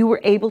you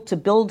were able to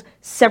build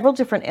several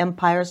different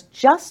empires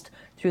just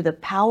through the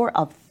power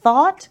of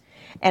thought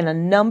and a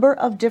number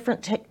of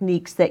different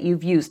techniques that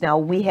you've used. Now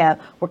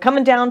we're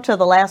coming down to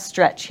the last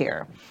stretch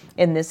here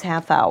in this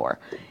half hour.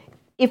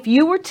 If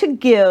you were to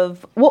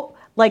give, well,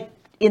 like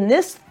in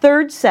this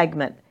third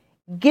segment,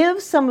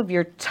 give some of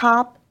your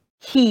top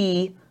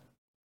key,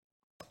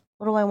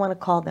 what do I want to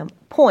call them,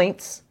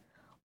 points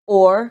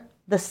or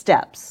the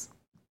steps.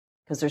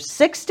 Because there's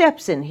 6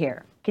 steps in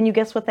here. Can you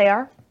guess what they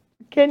are?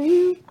 Can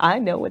you? I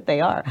know what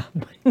they are,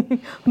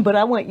 but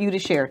I want you to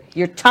share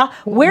your top,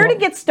 where to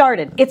get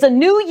started. It's a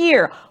new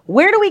year.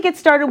 Where do we get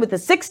started with the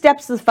 6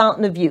 steps to the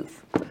Fountain of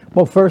Youth?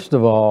 Well, first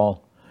of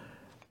all,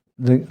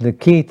 the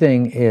key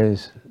thing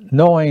is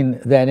knowing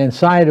that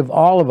inside of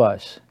all of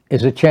us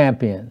is a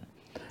champion.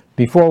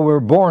 Before we were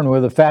born, we're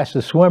the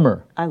fastest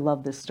swimmer. I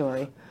love this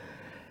story.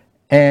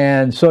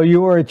 And so you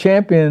were a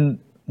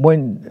champion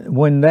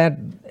when that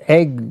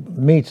egg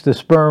meets the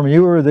sperm,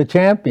 you were the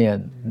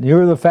champion. You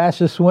were the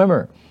fastest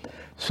swimmer.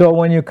 So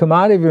when you come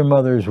out of your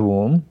mother's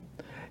womb,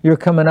 you're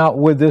coming out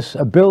with this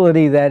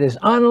ability that is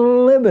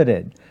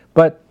unlimited.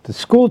 But the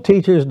school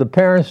teachers, the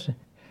parents,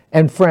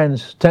 and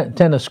friends tend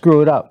to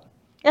screw it up.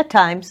 At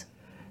times.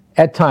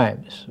 At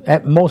times.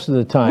 At most of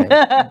the time.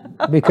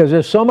 Because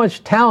there's so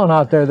much talent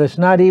out there that's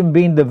not even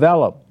being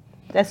developed.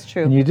 That's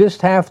true. And you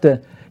just have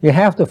to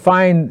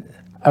find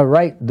the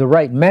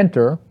right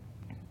mentor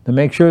to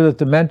make sure that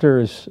the mentor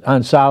is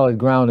on solid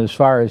ground as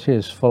far as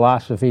his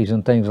philosophies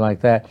and things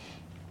like that.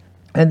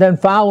 And then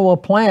follow a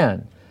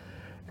plan,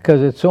 because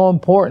it's so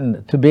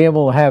important to be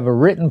able to have a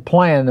written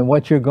plan of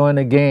what you're going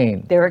to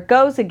gain. There it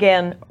goes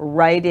again.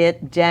 Write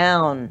it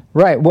down.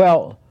 Right.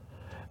 Well,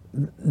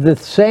 the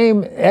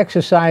same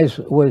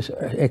experiment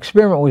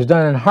was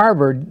done in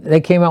Harvard.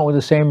 They came out with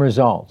the same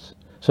results.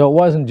 So it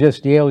wasn't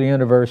just Yale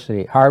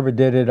University. Harvard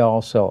did it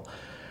also.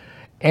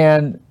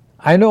 And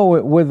I know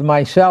with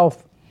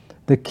myself,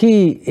 the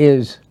key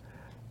is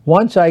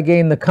once I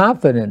gain the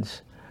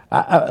confidence,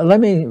 let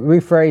me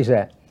rephrase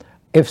that.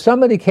 If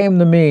somebody came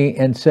to me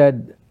and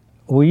said,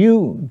 will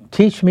you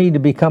teach me to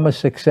become a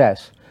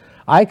success?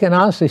 I can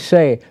honestly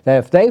say that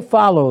if they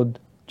followed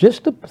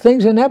just the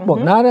things in that book,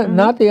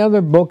 not the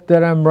other book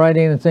that I'm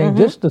writing and things,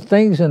 just the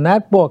things in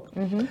that book,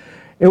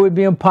 it would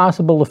be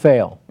impossible to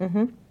fail.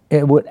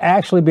 It would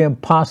actually be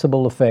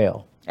impossible to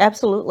fail.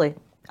 Absolutely.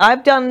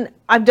 I've done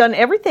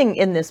everything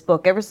in this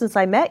book ever since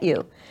I met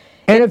you.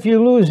 And if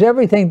you lose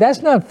everything,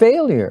 that's not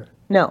failure.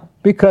 No.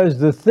 Because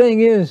the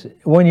thing is,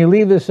 when you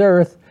leave this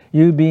earth,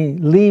 you'd be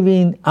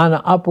leaving on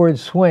an upward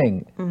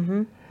swing.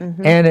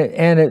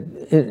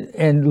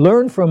 And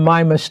learn from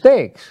my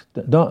mistakes.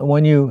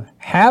 When you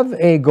have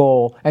a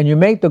goal and you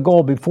make the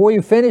goal, before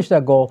you finish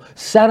that goal,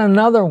 set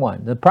another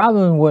one. The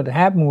problem what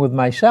happened with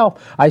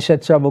myself, I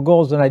set several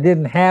goals and I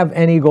didn't have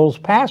any goals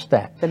past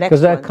that.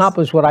 Because I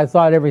accomplished what I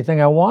thought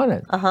everything I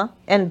wanted.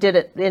 And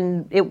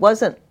it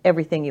wasn't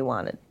everything you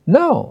wanted.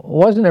 No, it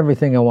wasn't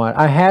everything I wanted.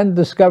 I hadn't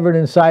discovered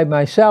inside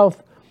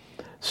myself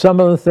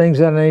some of the things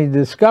that I needed to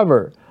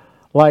discover.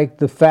 Like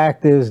the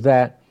fact is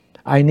that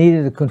I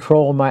needed to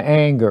control my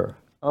anger.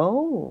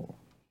 Oh.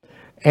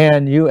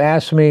 And you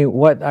asked me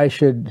what I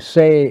should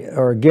say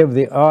or give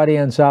the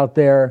audience out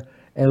there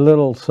a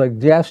little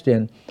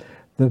suggestion.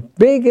 The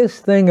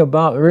biggest thing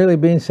about really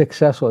being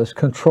successful is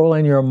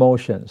controlling your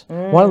emotions.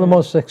 One of the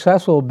most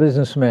successful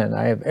businessmen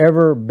I have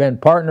ever been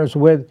partners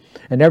with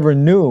and ever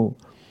knew,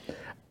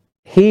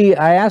 I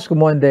asked him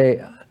one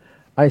day,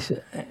 I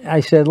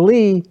said,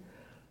 Lee,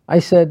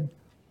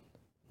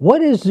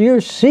 what is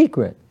your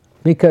secret?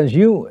 Because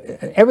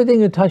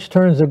everything you touch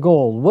turns to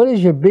gold. What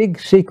is your big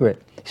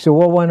secret? He said,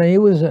 well, when he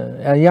was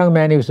a young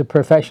man, he was a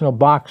professional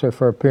boxer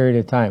for a period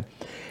of time.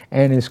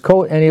 And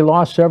and he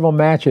lost several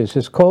matches.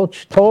 His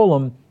coach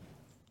told him,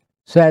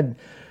 said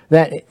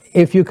that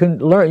if you can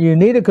learn, you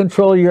need to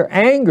control your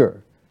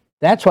anger.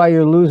 That's why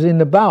you're losing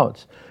the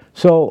bouts.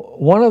 So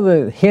one of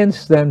the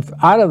hints then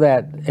out of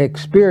that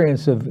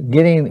experience of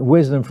getting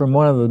wisdom from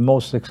one of the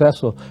most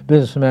successful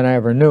businessmen I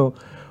ever knew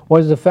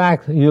was the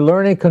fact that you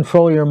learn to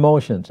control your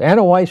emotions.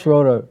 Anna Weiss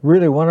wrote a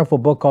really wonderful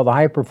book called The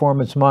High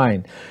Performance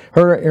Mind.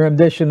 Her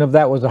rendition of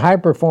that was the high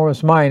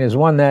performance mind is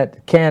one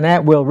that can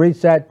at will reach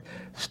that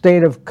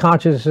state of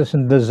consciousness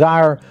and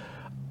desire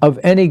of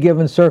any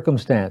given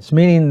circumstance,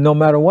 meaning no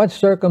matter what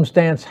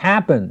circumstance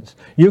happens,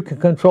 you can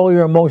control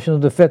your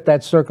emotions to fit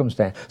that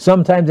circumstance.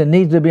 Sometimes it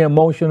needs to be an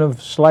emotion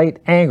of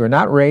slight anger,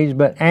 not rage,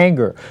 but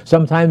anger.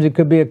 Sometimes it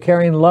could be a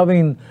caring,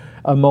 loving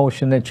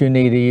emotion that you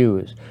need to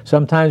use.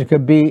 Sometimes it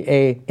could be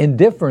a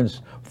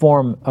indifference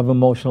form of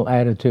emotional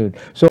attitude.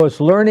 So it's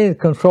learning to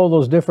control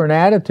those different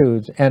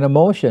attitudes and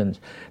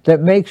emotions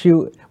that makes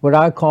you what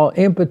I call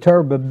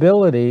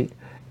imperturbability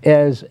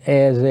as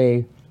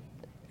an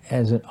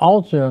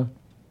ultra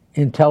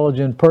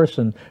intelligent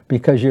person,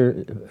 because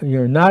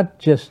you're not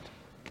just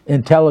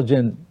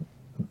intelligent.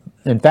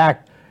 In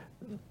fact,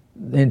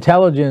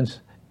 intelligence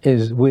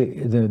is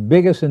the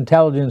biggest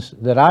intelligence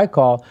that I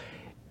call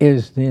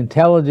is the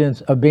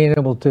intelligence of being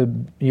able to,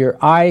 your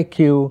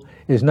IQ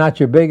is not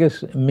your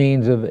biggest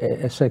means of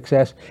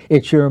success,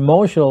 it's your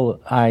emotional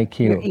IQ.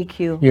 Your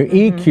EQ. Your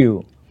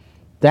EQ.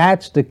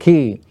 That's the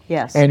key.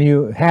 Yes. And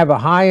you have a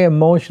high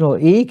emotional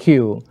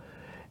EQ,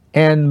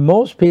 and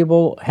most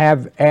people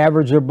have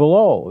average or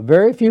below.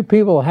 Very few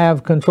people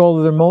have control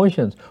of their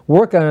emotions.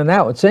 Work on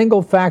that with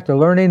single factor,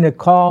 learning to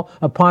call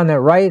upon that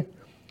right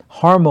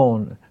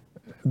hormone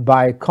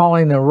by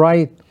calling the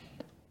right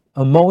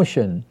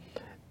emotion.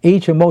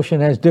 Each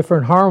emotion has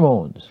different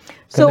hormones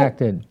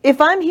connected. So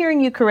if I'm hearing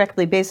you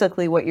correctly,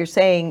 basically what you're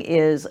saying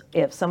is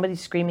if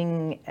somebody's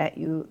screaming at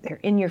you, they're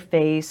in your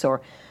face,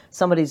 or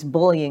somebody's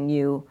bullying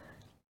you,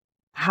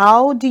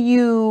 how do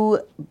you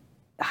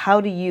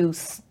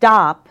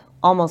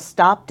almost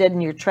stop dead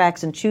in your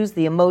tracks and choose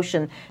the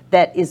emotion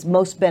that is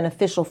most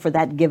beneficial for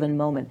that given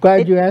moment?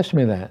 Glad you asked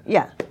me that.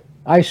 Yeah.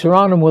 I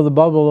surround them with a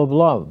bubble of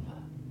love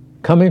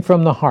coming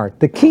from the heart.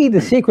 The key,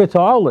 the secret to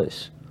all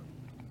this,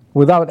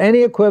 without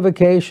any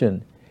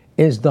equivocation,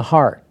 is the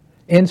heart.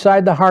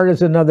 Inside the heart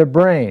is another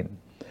brain.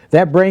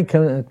 That brain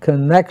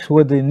connects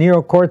with the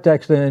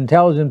neocortex, the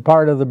intelligent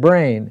part of the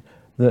brain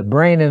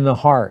in the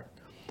heart.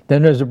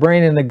 Then there's a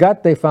brain in the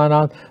gut. They found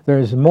out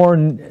there's more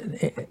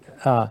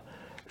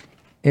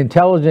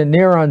intelligent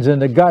neurons in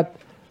the gut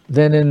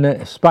than in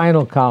the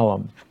spinal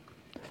column.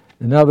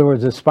 In other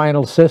words, the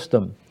spinal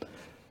system.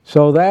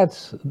 So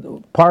that's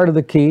part of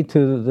the key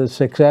to the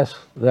success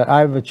that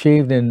I've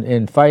achieved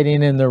in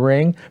fighting in the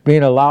ring,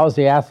 being a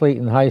lousy athlete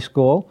in high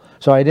school.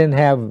 So I didn't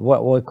have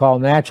what we call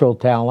natural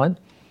talent.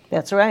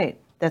 That's right.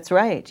 That's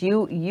right.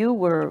 You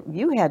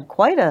had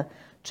quite a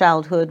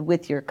childhood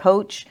with your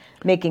coach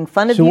making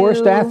fun of you. It's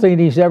the worst athlete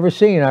he's ever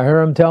seen. I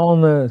heard him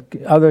telling the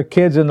other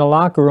kids in the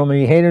locker room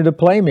he hated to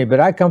play me. But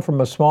I come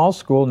from a small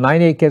school,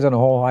 98 kids in the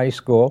whole high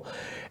school,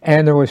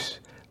 and there was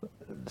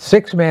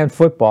 6-man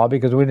football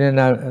because we didn't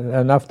have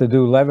enough to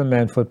do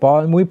 11-man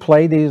football, and we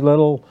played these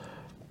little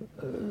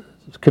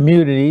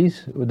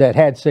communities that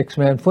had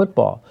 6-man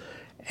football,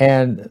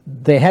 and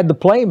they had to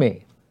play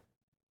me.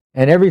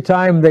 And every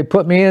time they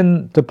put me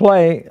in to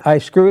play, I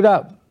screwed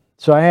up.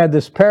 So I had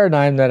this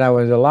paradigm that I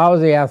was a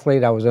lousy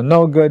athlete, I was a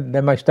no good.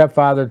 Then my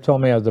stepfather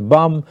told me I was a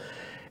bum.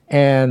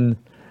 And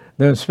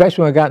then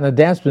especially when I got in the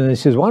dance business,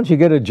 he says, why don't you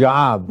get a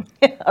job?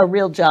 A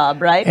real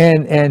job, right?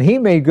 And he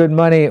made good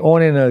money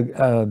owning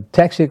a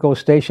Texaco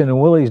station in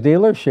Willie's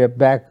dealership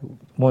back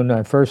when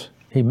I first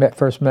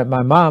met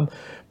my mom.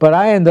 But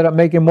I ended up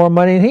making more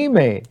money than he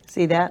made.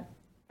 See that?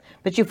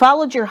 But you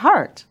followed your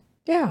heart.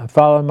 Yeah, I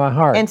followed my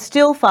heart. And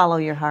still follow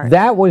your heart.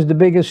 That was the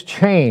biggest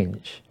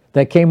change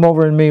that came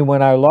over in me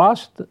when I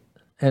lost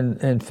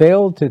and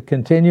failed to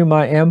continue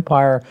my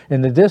empire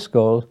in the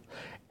discos,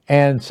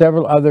 and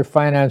several other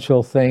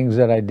financial things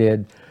that I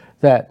did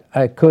that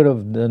I could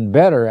have done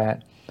better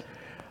at.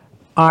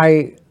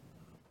 I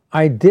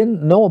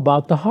didn't know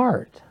about the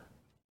heart.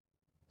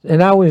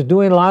 And I was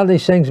doing a lot of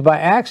these things by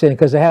accident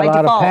because I had a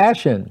lot of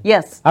passion.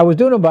 Yes. I was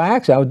doing it by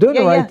accident. I was doing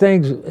the right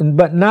things,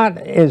 but not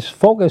as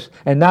focused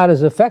and not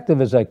as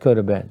effective as I could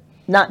have been.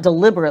 Not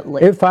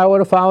deliberately. If I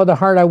would have followed the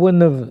heart, I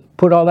wouldn't have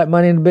put all that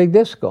money in the big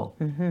disco.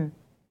 Mm-hmm.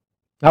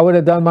 I would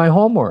have done my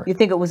homework. You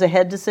think it was a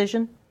head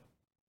decision?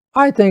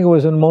 I think it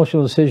was an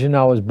emotional decision.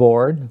 I was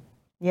bored.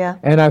 Yeah.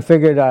 And I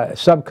figured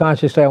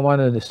subconsciously I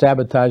wanted to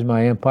sabotage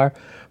my empire.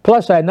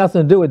 Plus, I had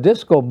nothing to do with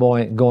disco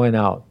going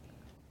out.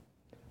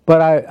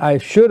 But I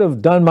should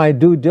have done my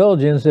due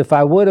diligence if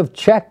I would have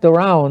checked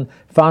around,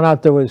 found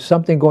out there was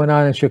something going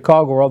on in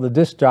Chicago where all the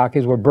disc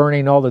jockeys were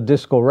burning all the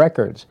disco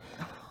records.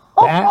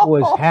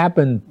 That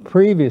happened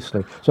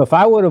previously. So if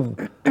I would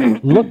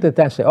have looked at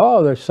that and said,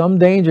 oh, there's some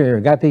danger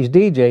here. Got these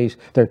DJs,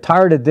 they're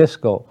tired of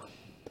disco.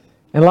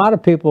 And a lot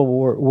of people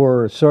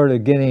were sort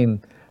of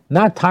getting,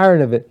 not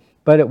tired of it,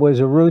 but it was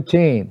a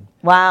routine.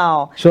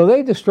 Wow. So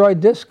they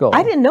destroyed disco.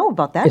 I didn't know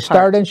about that. It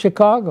started in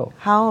Chicago.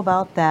 How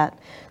about that?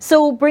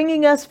 So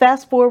bringing us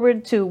fast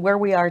forward to where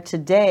we are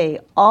today,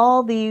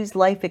 all these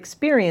life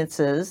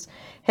experiences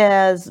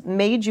has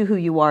made you who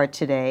you are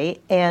today,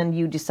 and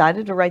you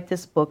decided to write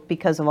this book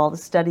because of all the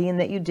studying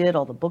that you did,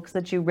 all the books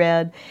that you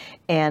read,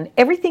 and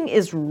everything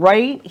is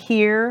right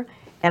here.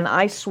 And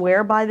I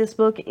swear by this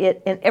book.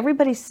 And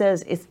everybody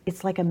says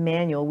it's like a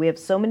manual. We have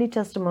so many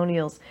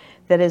testimonials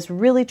that has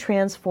really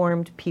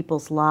transformed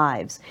people's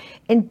lives.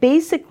 And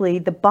basically,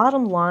 the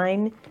bottom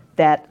line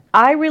that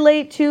I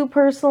relate to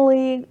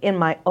personally in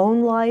my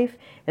own life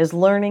is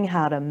learning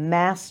how to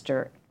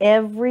master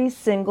every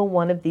single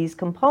one of these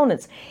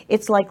components.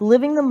 It's like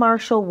living the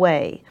Marshall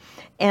way.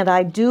 And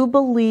I do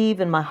believe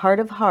in my heart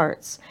of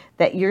hearts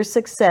that your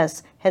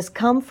success has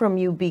come from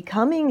you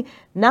becoming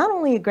not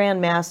only a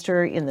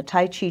grandmaster in the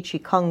Tai Chi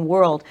Qigong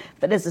world,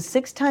 but as a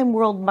 6-time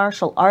world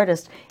martial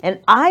artist. And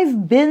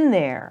I've been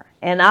there,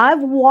 and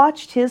I've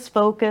watched his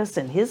focus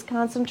and his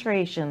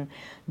concentration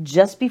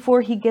just before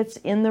he gets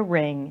in the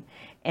ring,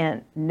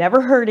 and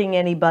never hurting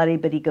anybody,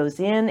 but he goes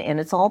in and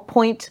it's all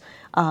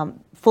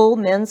full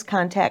men's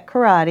contact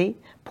karate,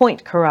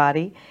 point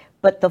karate,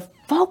 but the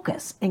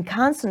focus and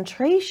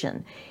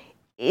concentration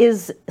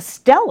is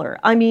stellar.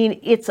 I mean,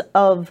 it's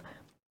of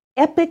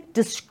epic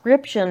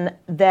description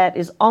that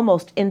is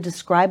almost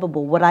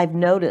indescribable. What I've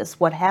noticed,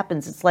 what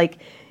happens, it's like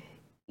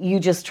you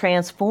just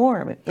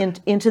transform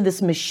into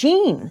this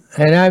machine.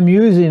 And I'm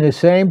using the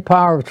same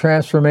power of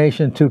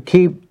transformation to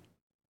keep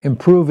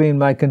improving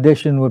my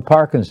condition with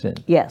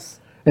Parkinson's.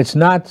 Yes. It's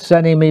not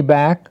setting me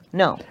back.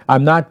 No.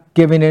 I'm not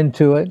giving in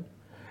to it.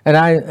 And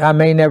I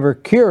may never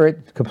cure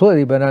it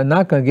completely, but I'm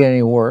not going to get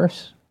any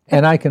worse.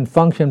 And I can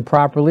function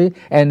properly.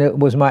 And it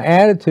was my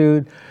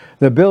attitude,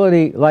 the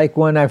ability, like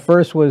when I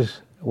first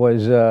was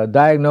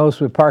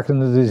diagnosed with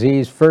Parkinson's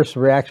disease, first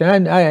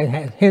reaction,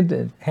 I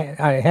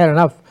had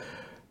enough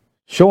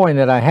showing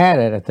that I had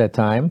it at that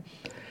time.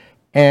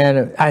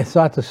 And I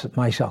thought to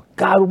myself,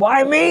 God,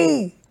 why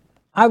me?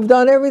 I've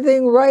done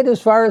everything right as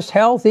far as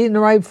health, eating the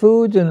right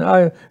foods, and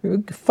I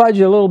fudge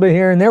a little bit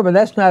here and there, but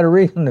that's not a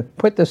reason to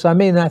put this on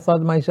me. And I thought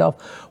to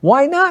myself,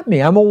 why not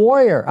me? I'm a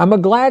warrior. I'm a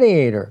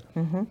gladiator.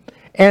 Mm-hmm.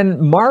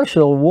 And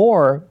martial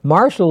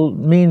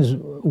means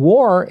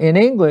war in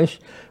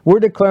English. We're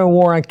declaring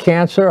war on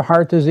cancer,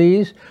 heart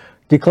disease,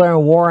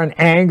 declaring war on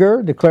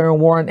anger, declaring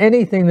war on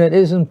anything that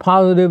isn't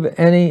positive,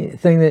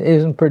 anything that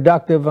isn't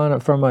productive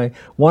from a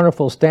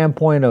wonderful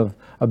standpoint of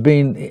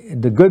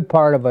being the good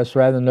part of us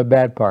rather than the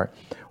bad part.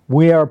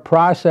 We are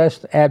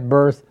processed at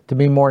birth to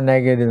be more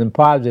negative than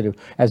positive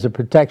as a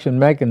protection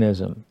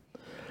mechanism.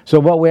 So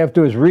what we have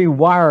to do is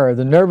rewire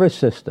the nervous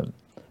system,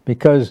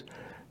 because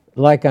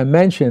like I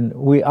mentioned,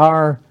 we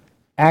are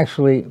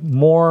actually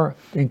more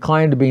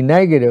inclined to be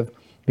negative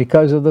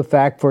because of the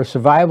fact for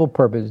survival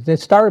purposes. It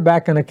started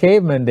back in the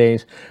caveman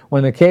days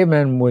when the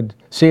caveman would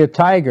see a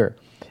tiger.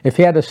 If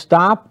he had to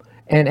stop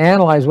and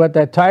analyze what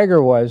that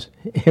tiger was,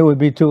 it would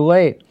be too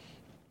late.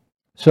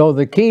 So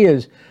the key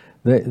is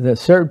the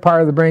certain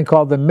part of the brain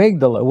called the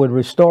amygdala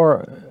would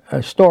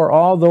store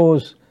all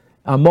those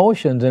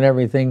emotions and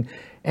everything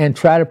and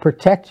try to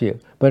protect you.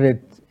 But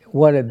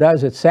what it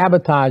does, it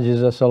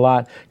sabotages us a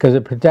lot because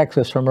it protects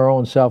us from our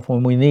own self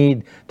when we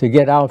need to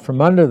get out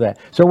from under that.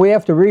 So we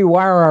have to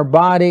rewire our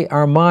body,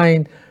 our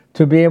mind,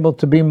 to be able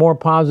to be more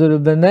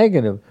positive than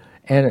negative.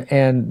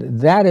 And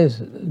that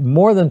is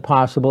more than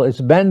possible.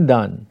 It's been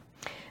done.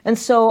 And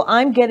so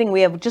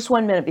we have just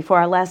 1 minute before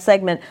our last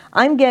segment.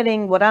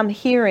 What I'm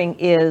hearing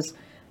is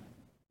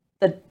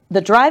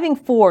the driving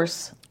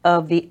force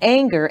of the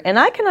anger. And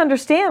I can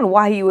understand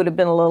why you would have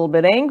been a little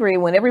bit angry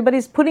when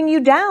everybody's putting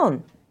you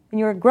down and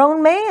you're a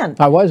grown man.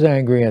 I was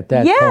angry at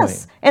that point.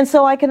 Yes. And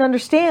so I can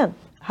understand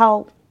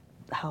how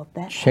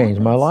that changed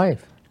my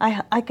life.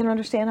 I can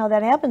understand how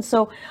that happens.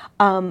 So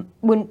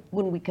when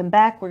we come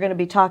back, we're going to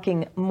be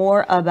talking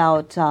more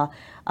about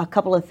a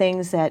couple of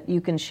things that you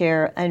can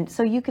share, and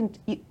so you can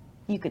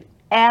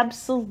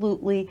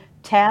absolutely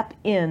tap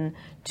in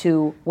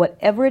to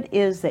whatever it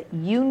is that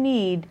you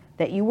need,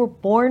 that you were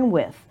born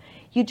with.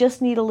 You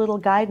just need a little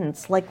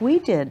guidance, like we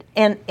did,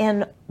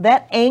 and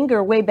that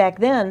anger way back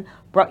then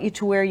brought you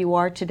to where you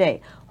are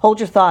today. Hold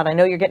your thought. I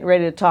know you're getting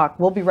ready to talk.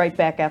 We'll be right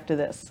back after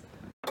this.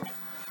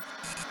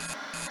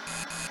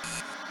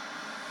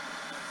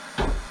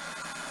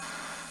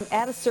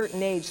 At a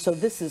certain age, so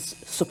this is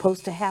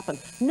supposed to happen.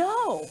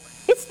 No,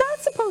 it's not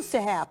supposed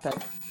to happen.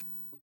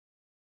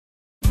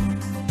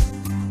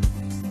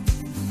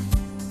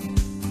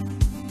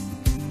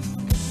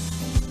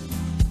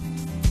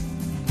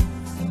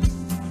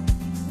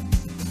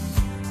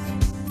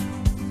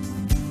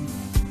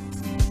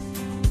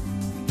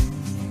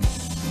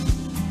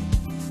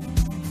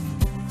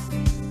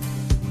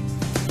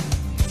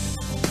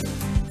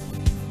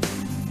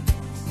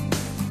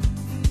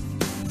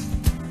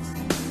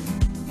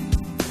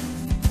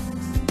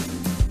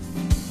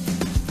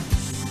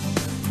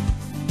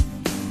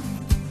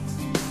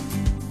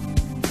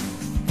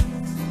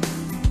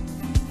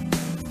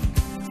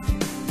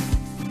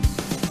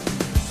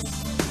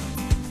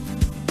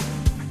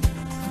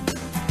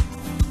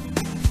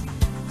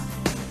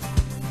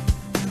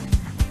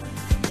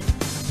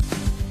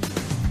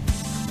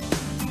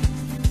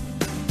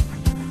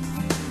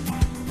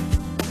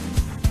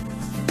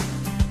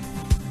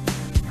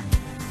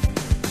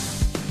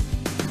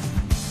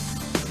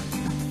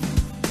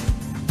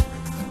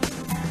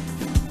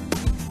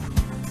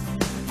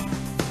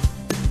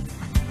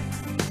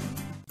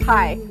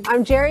 Hi,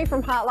 I'm Jerry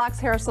from Hot Locks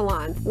Hair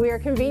Salon. We are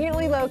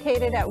conveniently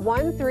located at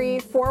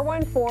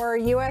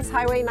 13414 US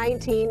Highway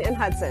 19 in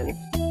Hudson.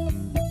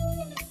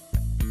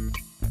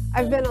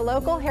 I've been a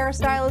local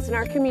hairstylist in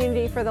our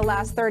community for the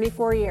last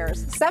 34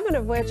 years, 7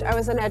 of which I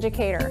was an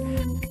educator.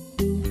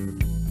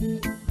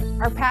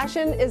 Our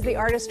passion is the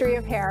artistry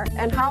of hair,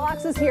 and Hot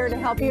Locks is here to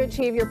help you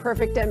achieve your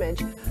perfect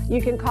image.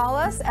 You can call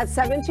us at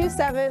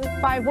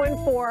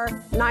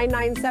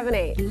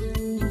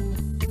 727-514-9978.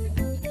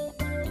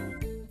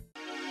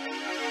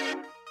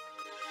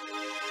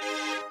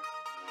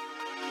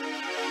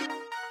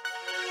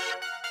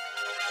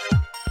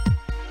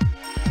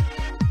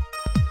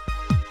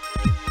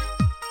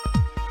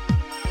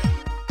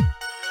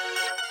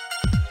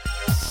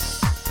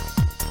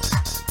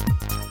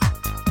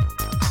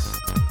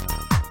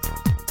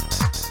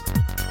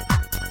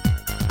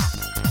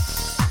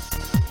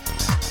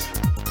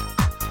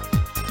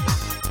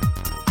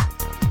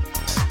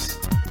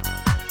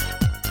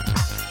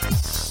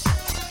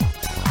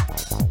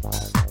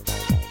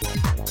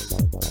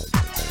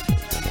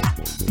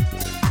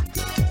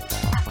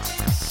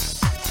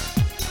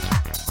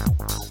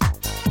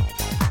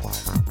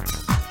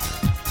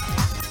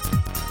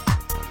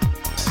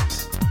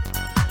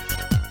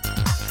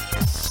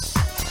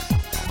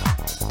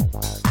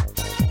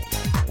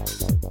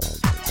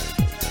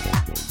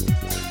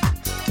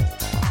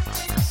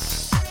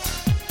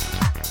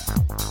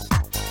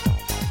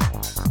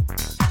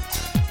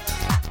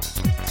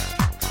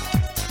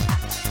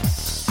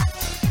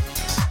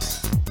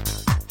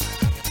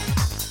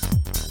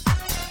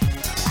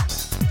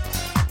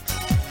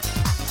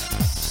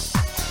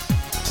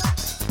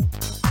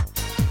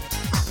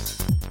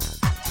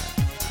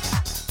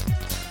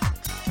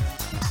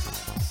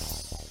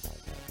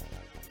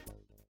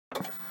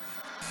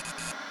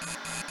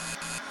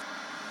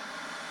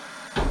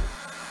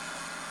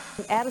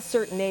 At a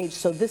certain age,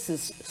 so this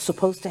is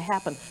supposed to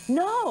happen.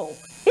 No,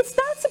 it's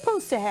not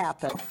supposed to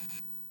happen.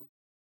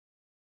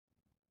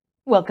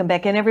 Welcome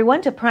back in,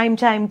 everyone, to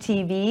Primetime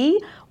TV,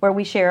 where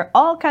we share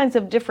all kinds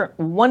of different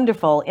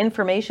wonderful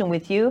information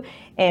with you.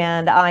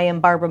 And I am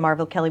Barbara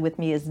Marvel Kelly. With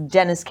me is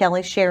Dennis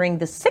Kelly, sharing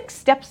the 6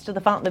 steps to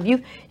the Fountain of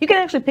Youth. You can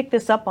actually pick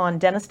this up on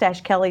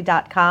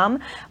dennis-kelly.com.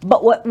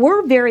 But what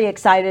we're very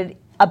excited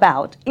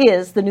about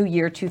is the new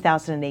year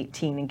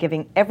 2018 and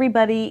giving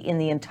everybody in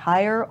the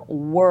entire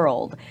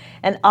world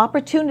an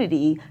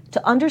opportunity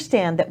to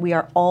understand that we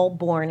are all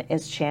born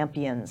as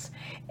champions.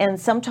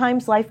 And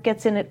sometimes life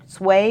gets in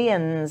its way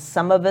and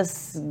some of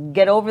us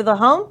get over the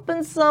hump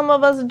and some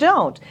of us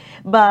don't.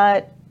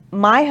 But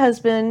my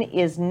husband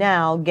is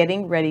now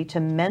getting ready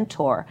to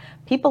mentor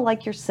people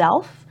like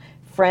yourself,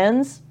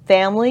 friends,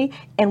 family,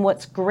 and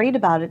what's great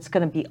about it's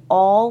going to be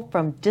all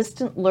from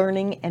distant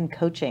learning and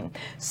coaching.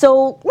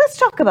 So let's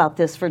talk about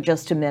this for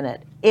just a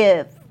minute.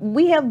 If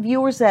we have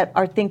viewers that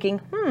are thinking,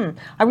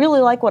 I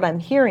really like what I'm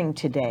hearing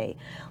today,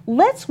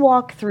 let's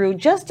walk through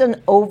just an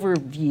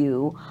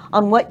overview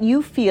on what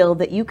you feel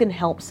that you can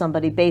help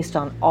somebody based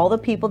on all the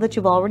people that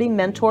you've already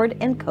mentored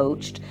and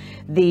coached.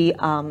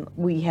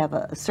 We have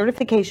a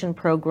certification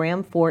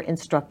program for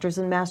instructors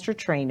and master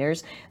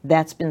trainers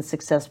that's been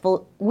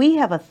successful. We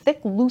have a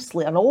thick loose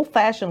leaf, an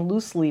old-fashioned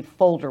loose leaf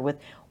folder with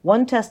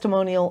one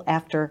testimonial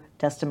after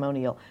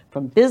testimonial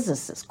from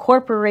businesses,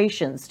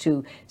 corporations,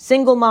 to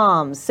single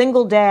moms,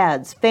 single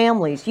dads,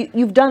 families.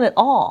 You've done it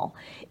all,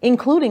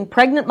 including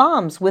pregnant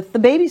moms with the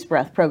Baby's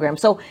Breath program.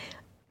 So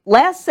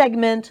last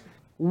segment,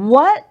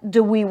 what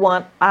do we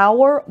want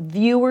our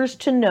viewers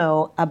to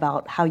know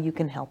about how you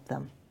can help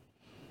them?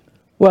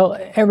 Well,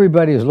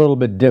 everybody is a little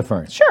bit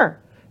different. Sure.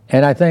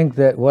 And I think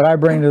that what I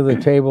bring to the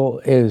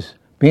table is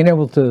being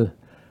able to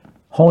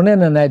hone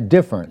in on that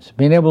difference,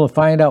 being able to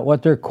find out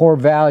what their core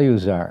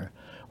values are,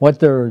 what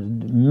their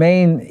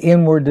main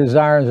inward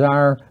desires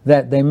are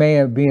that they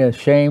may be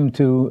ashamed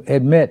to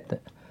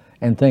admit,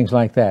 and things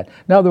like that.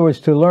 In other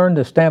words, to learn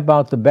to stamp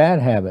out the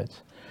bad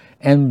habits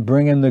and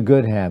bring in the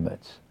good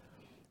habits.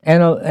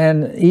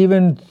 And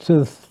even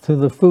to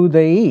the food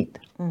they eat.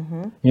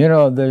 Mm-hmm. You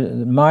know,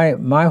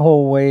 my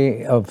whole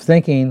way of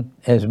thinking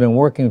has been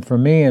working for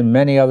me and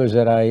many others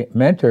that I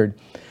mentored,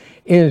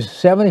 is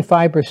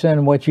 75%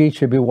 of what you eat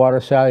should be water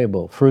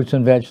soluble, fruits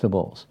and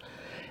vegetables.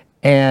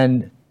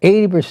 And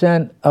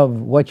 80%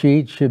 of what you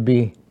eat should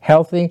be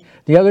healthy.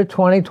 The other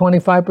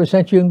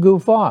 25% you can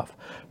goof off.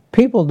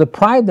 People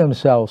deprive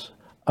themselves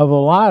of a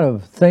lot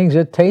of things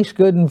that taste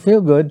good and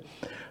feel good,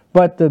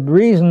 but the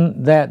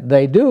reason that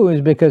they do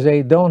is because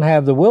they don't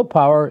have the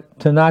willpower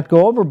to not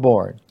go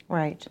overboard.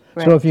 Right.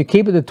 So if you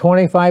keep it to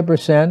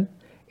 25%,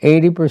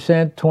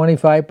 80%, 25%,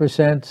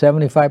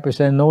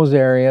 75% in those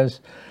areas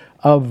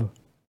of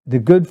the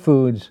good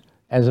foods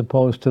as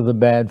opposed to the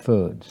bad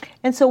foods.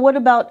 And so what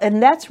about, and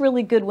that's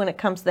really good when it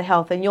comes to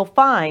health, and you'll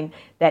find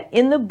that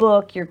in the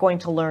book you're going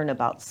to learn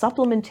about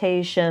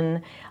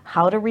supplementation,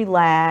 how to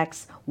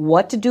relax,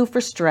 what to do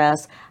for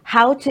stress,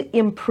 how to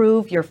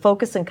improve your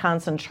focus and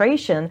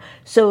concentration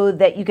so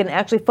that you can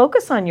actually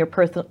focus on your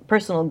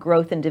personal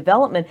growth and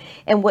development.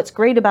 And what's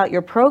great about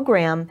your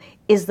program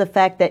is the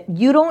fact that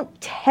you don't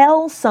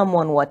tell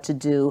someone what to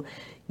do.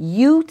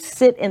 You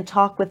sit and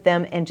talk with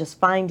them and just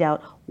find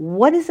out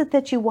What is it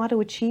that you want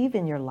to achieve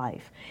in your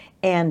life?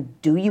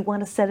 And do you want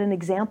to set an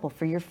example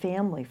for your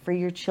family, for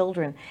your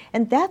children?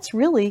 And that's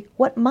really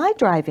what my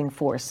driving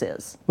force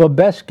is. Well,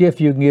 best gift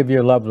you can give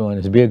your loved one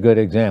is be a good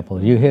example.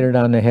 You hit it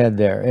on the head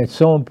there. It's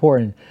so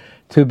important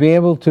to be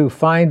able to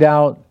find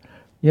out,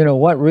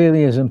 what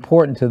really is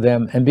important to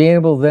them, and be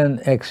able to then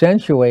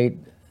accentuate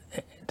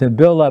to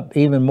build up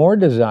even more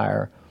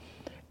desire,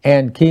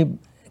 and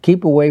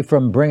keep away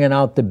from bringing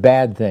out the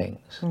bad things.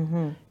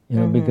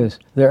 Because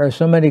there are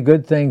so many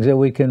good things that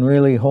we can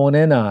really hone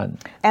in on.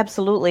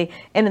 Absolutely.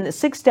 And in the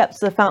 6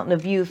 Steps of the Fountain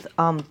of Youth,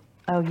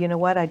 you know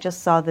what? I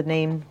just saw the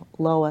name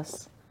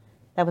Lois.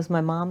 That was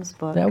my mom's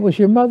book. That was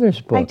your mother's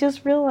book. I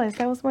just realized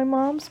that was my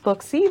mom's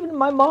book. See, even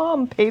my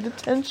mom paid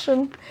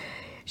attention.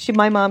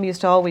 My mom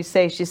used to always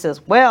say, she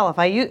says, well,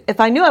 if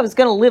I knew I was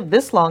going to live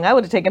this long, I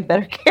would have taken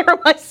better care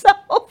of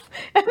myself.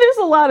 And there's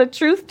a lot of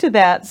truth to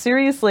that,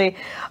 seriously.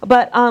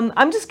 But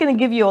I'm just going to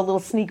give you a little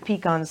sneak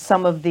peek on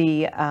some of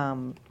the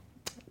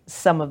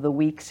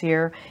weeks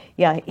here.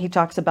 Yeah, he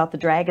talks about the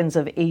dragons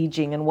of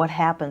aging and what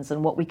happens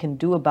and what we can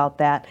do about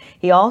that.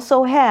 He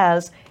also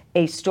has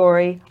a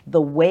story,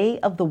 The Way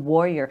of the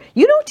Warrior.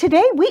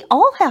 Today we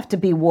all have to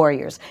be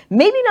warriors.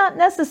 Maybe not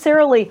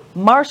necessarily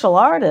martial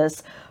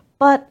artists,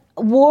 but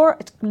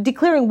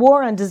declaring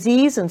war on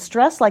disease and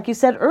stress, like you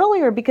said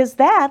earlier, because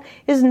that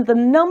is the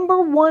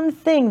number one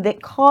thing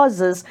that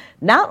causes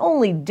not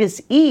only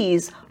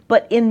dis-ease,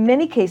 but in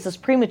many cases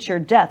premature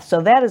death.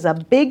 So that is a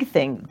big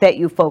thing that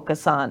you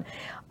focus on.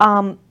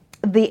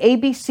 The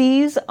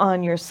ABCs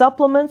on your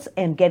supplements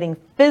and getting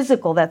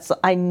physical.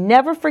 I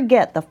never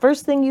forget, the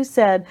first thing you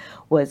said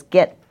was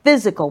get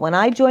physical when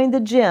I joined the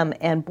gym,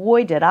 and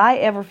boy, did I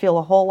ever feel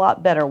a whole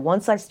lot better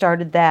once I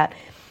started that.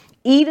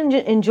 Eat and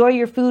enjoy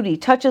your food. He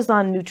touches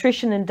on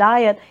nutrition and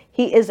diet.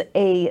 He is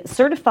a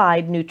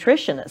certified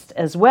nutritionist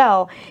as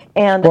well.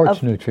 And Sports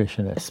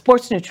nutritionist.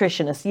 Sports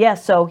nutritionist,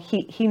 yes. So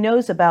he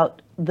knows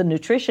about the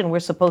nutrition we're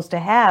supposed to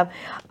have.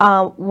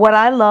 What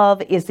I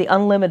love is the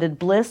Unlimited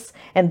Bliss,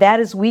 and that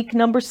is week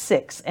number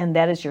 6, and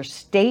that is your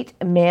state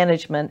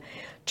management.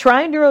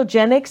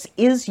 Trineurogenics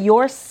is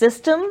your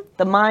system,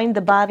 the mind,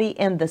 the body,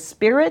 and the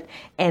spirit,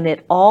 and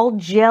it all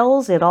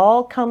gels, it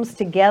all comes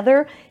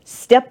together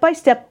step by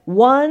step,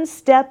 one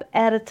step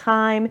at a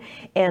time.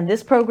 And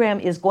this program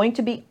is going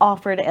to be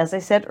offered, as I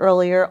said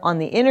earlier, on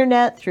the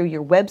internet through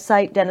your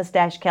website,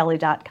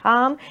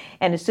 dennis-kelly.com.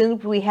 And as soon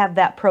as we have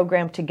that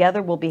program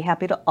together, we'll be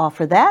happy to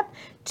offer that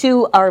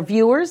to our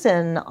viewers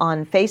and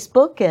on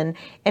Facebook and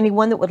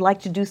anyone that would like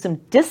to do some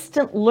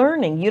distant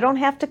learning. You don't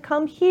have to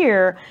come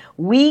here.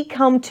 We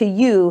come to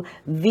you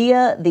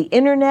via the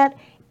internet,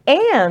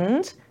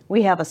 and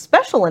we have a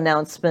special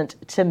announcement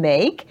to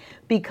make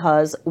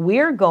because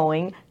we're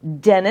going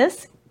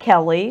Dennis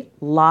Kelly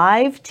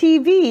Live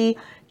TV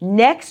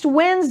next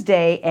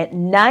Wednesday at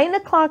 9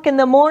 o'clock in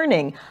the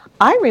morning.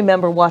 I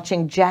remember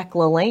watching Jack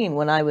LaLanne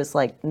when I was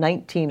like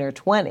 19 or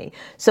 20.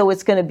 So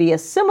it's going to be a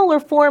similar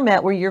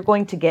format where you're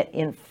going to get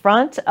in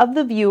front of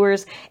the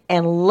viewers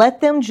and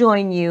let them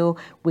join you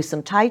with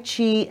some Tai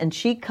Chi and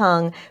Qi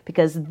Kung,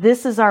 because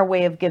this is our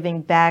way of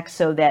giving back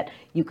so that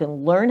you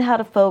can learn how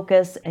to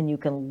focus and you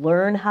can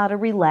learn how to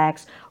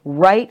relax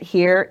right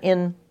here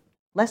in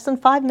less than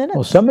 5 minutes.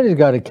 Well, somebody's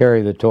got to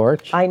carry the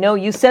torch. I know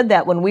you said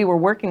that when we were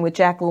working with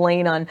Jack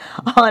LaLanne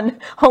on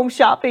Home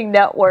Shopping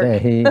Network.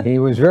 Yeah, he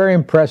was very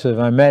impressive.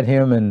 I met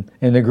him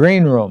in the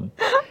green room.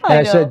 And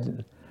I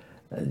said,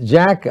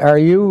 Jack, are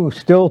you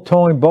still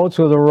towing boats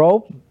with a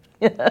rope?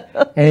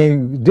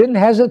 And he didn't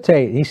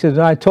hesitate. He said,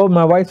 I towed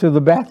my wife through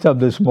the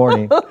bathtub this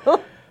morning.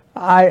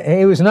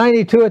 He was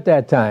 92 at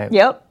that time.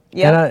 Yep.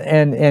 Yeah.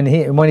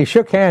 And when he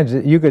shook hands,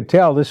 you could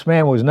tell this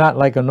man was not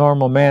like a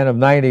normal man of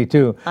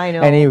 92. I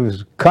know. And he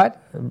was cut,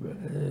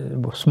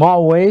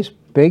 small waist,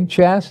 big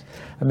chest.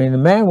 I mean, the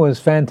man was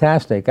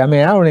fantastic. I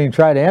mean, I don't even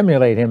try to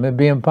emulate him. It'd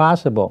be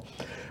impossible.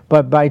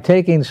 But by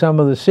taking some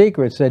of the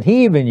secrets that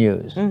he even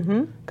used,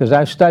 because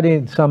I've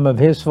studied some of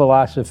his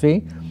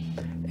philosophy,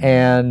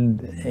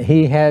 and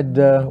he had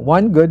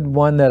one good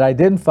one that I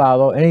didn't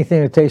follow.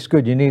 Anything that tastes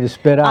good, you need to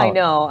spit out.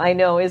 I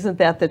know. Isn't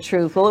that the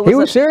truth? Well, he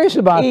was serious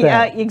about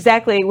that.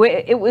 Exactly.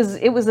 It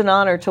was an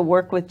honor to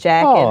work with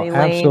Jack and Elaine,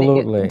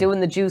 absolutely. Doing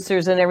the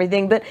juicers and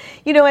everything. But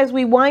as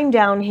we wind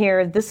down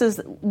here,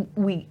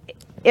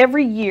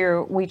 every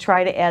year we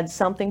try to add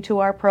something to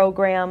our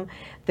program.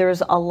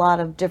 There's a lot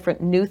of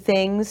different new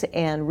things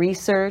and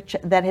research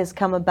that has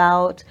come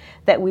about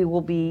that we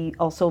will be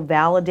also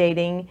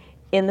validating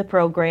in the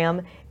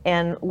program.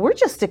 And we're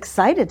just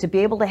excited to be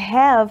able to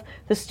have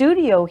the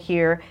studio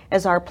here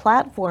as our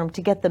platform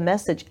to get the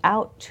message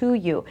out to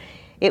you.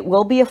 It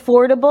will be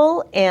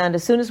affordable, and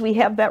as soon as we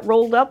have that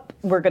rolled up,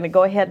 we're going to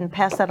go ahead and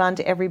pass that on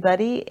to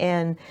everybody,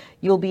 and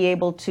you'll be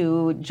able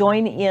to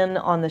join in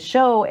on the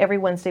show every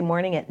Wednesday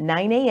morning at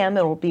 9 a.m.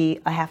 It will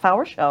be a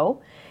half-hour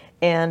show,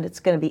 and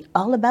it's going to be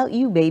all about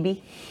you,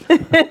 baby.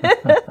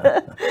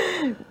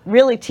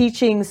 Really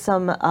teaching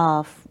some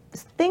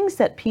things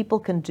that people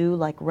can do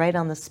like right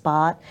on the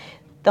spot.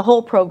 The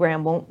whole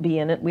program won't be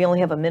in it. We only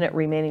have a minute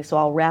remaining, so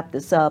I'll wrap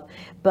this up.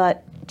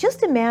 But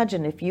just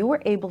imagine if you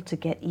were able to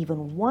get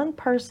even one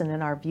person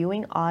in our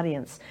viewing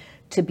audience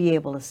to be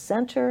able to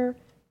center,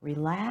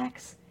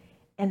 relax,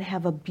 and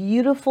have a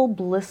beautiful,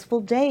 blissful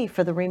day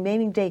for the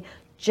remaining day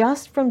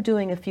just from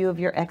doing a few of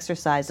your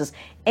exercises.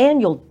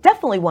 And you'll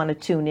definitely want to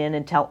tune in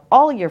and tell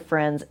all your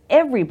friends,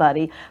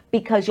 everybody,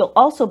 because you'll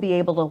also be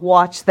able to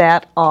watch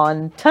that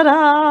on,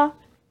 ta-da,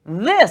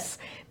 this,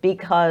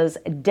 because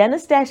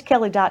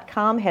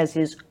Dennis-Kelly.com has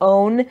his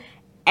own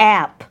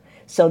app.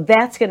 So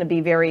that's going to be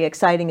very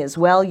exciting as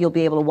well. You'll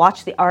be able to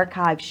watch the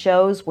archive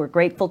shows. We're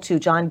grateful to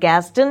John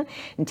Gaston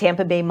and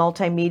Tampa Bay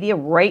Multimedia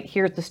right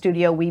here at the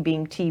studio,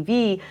 WeBeam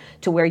TV,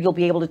 to where you'll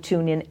be able to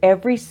tune in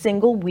every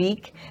single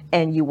week,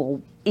 and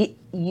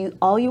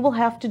all you will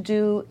have to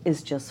do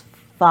is just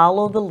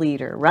follow the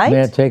leader, right?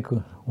 May I take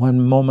one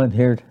moment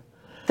here?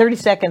 30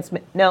 seconds.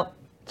 No,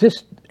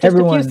 Just a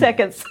everyone, few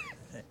seconds.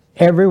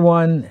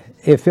 everyone,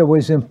 if it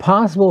was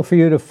impossible for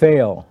you to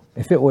fail,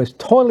 if it was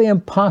totally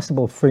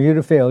impossible for you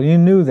to fail, you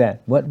knew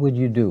that, what would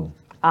you do?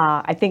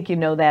 I think you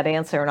know that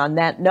answer. And on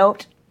that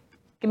note,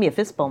 give me a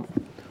fist bump.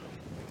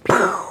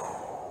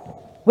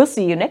 We'll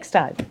see you next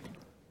time.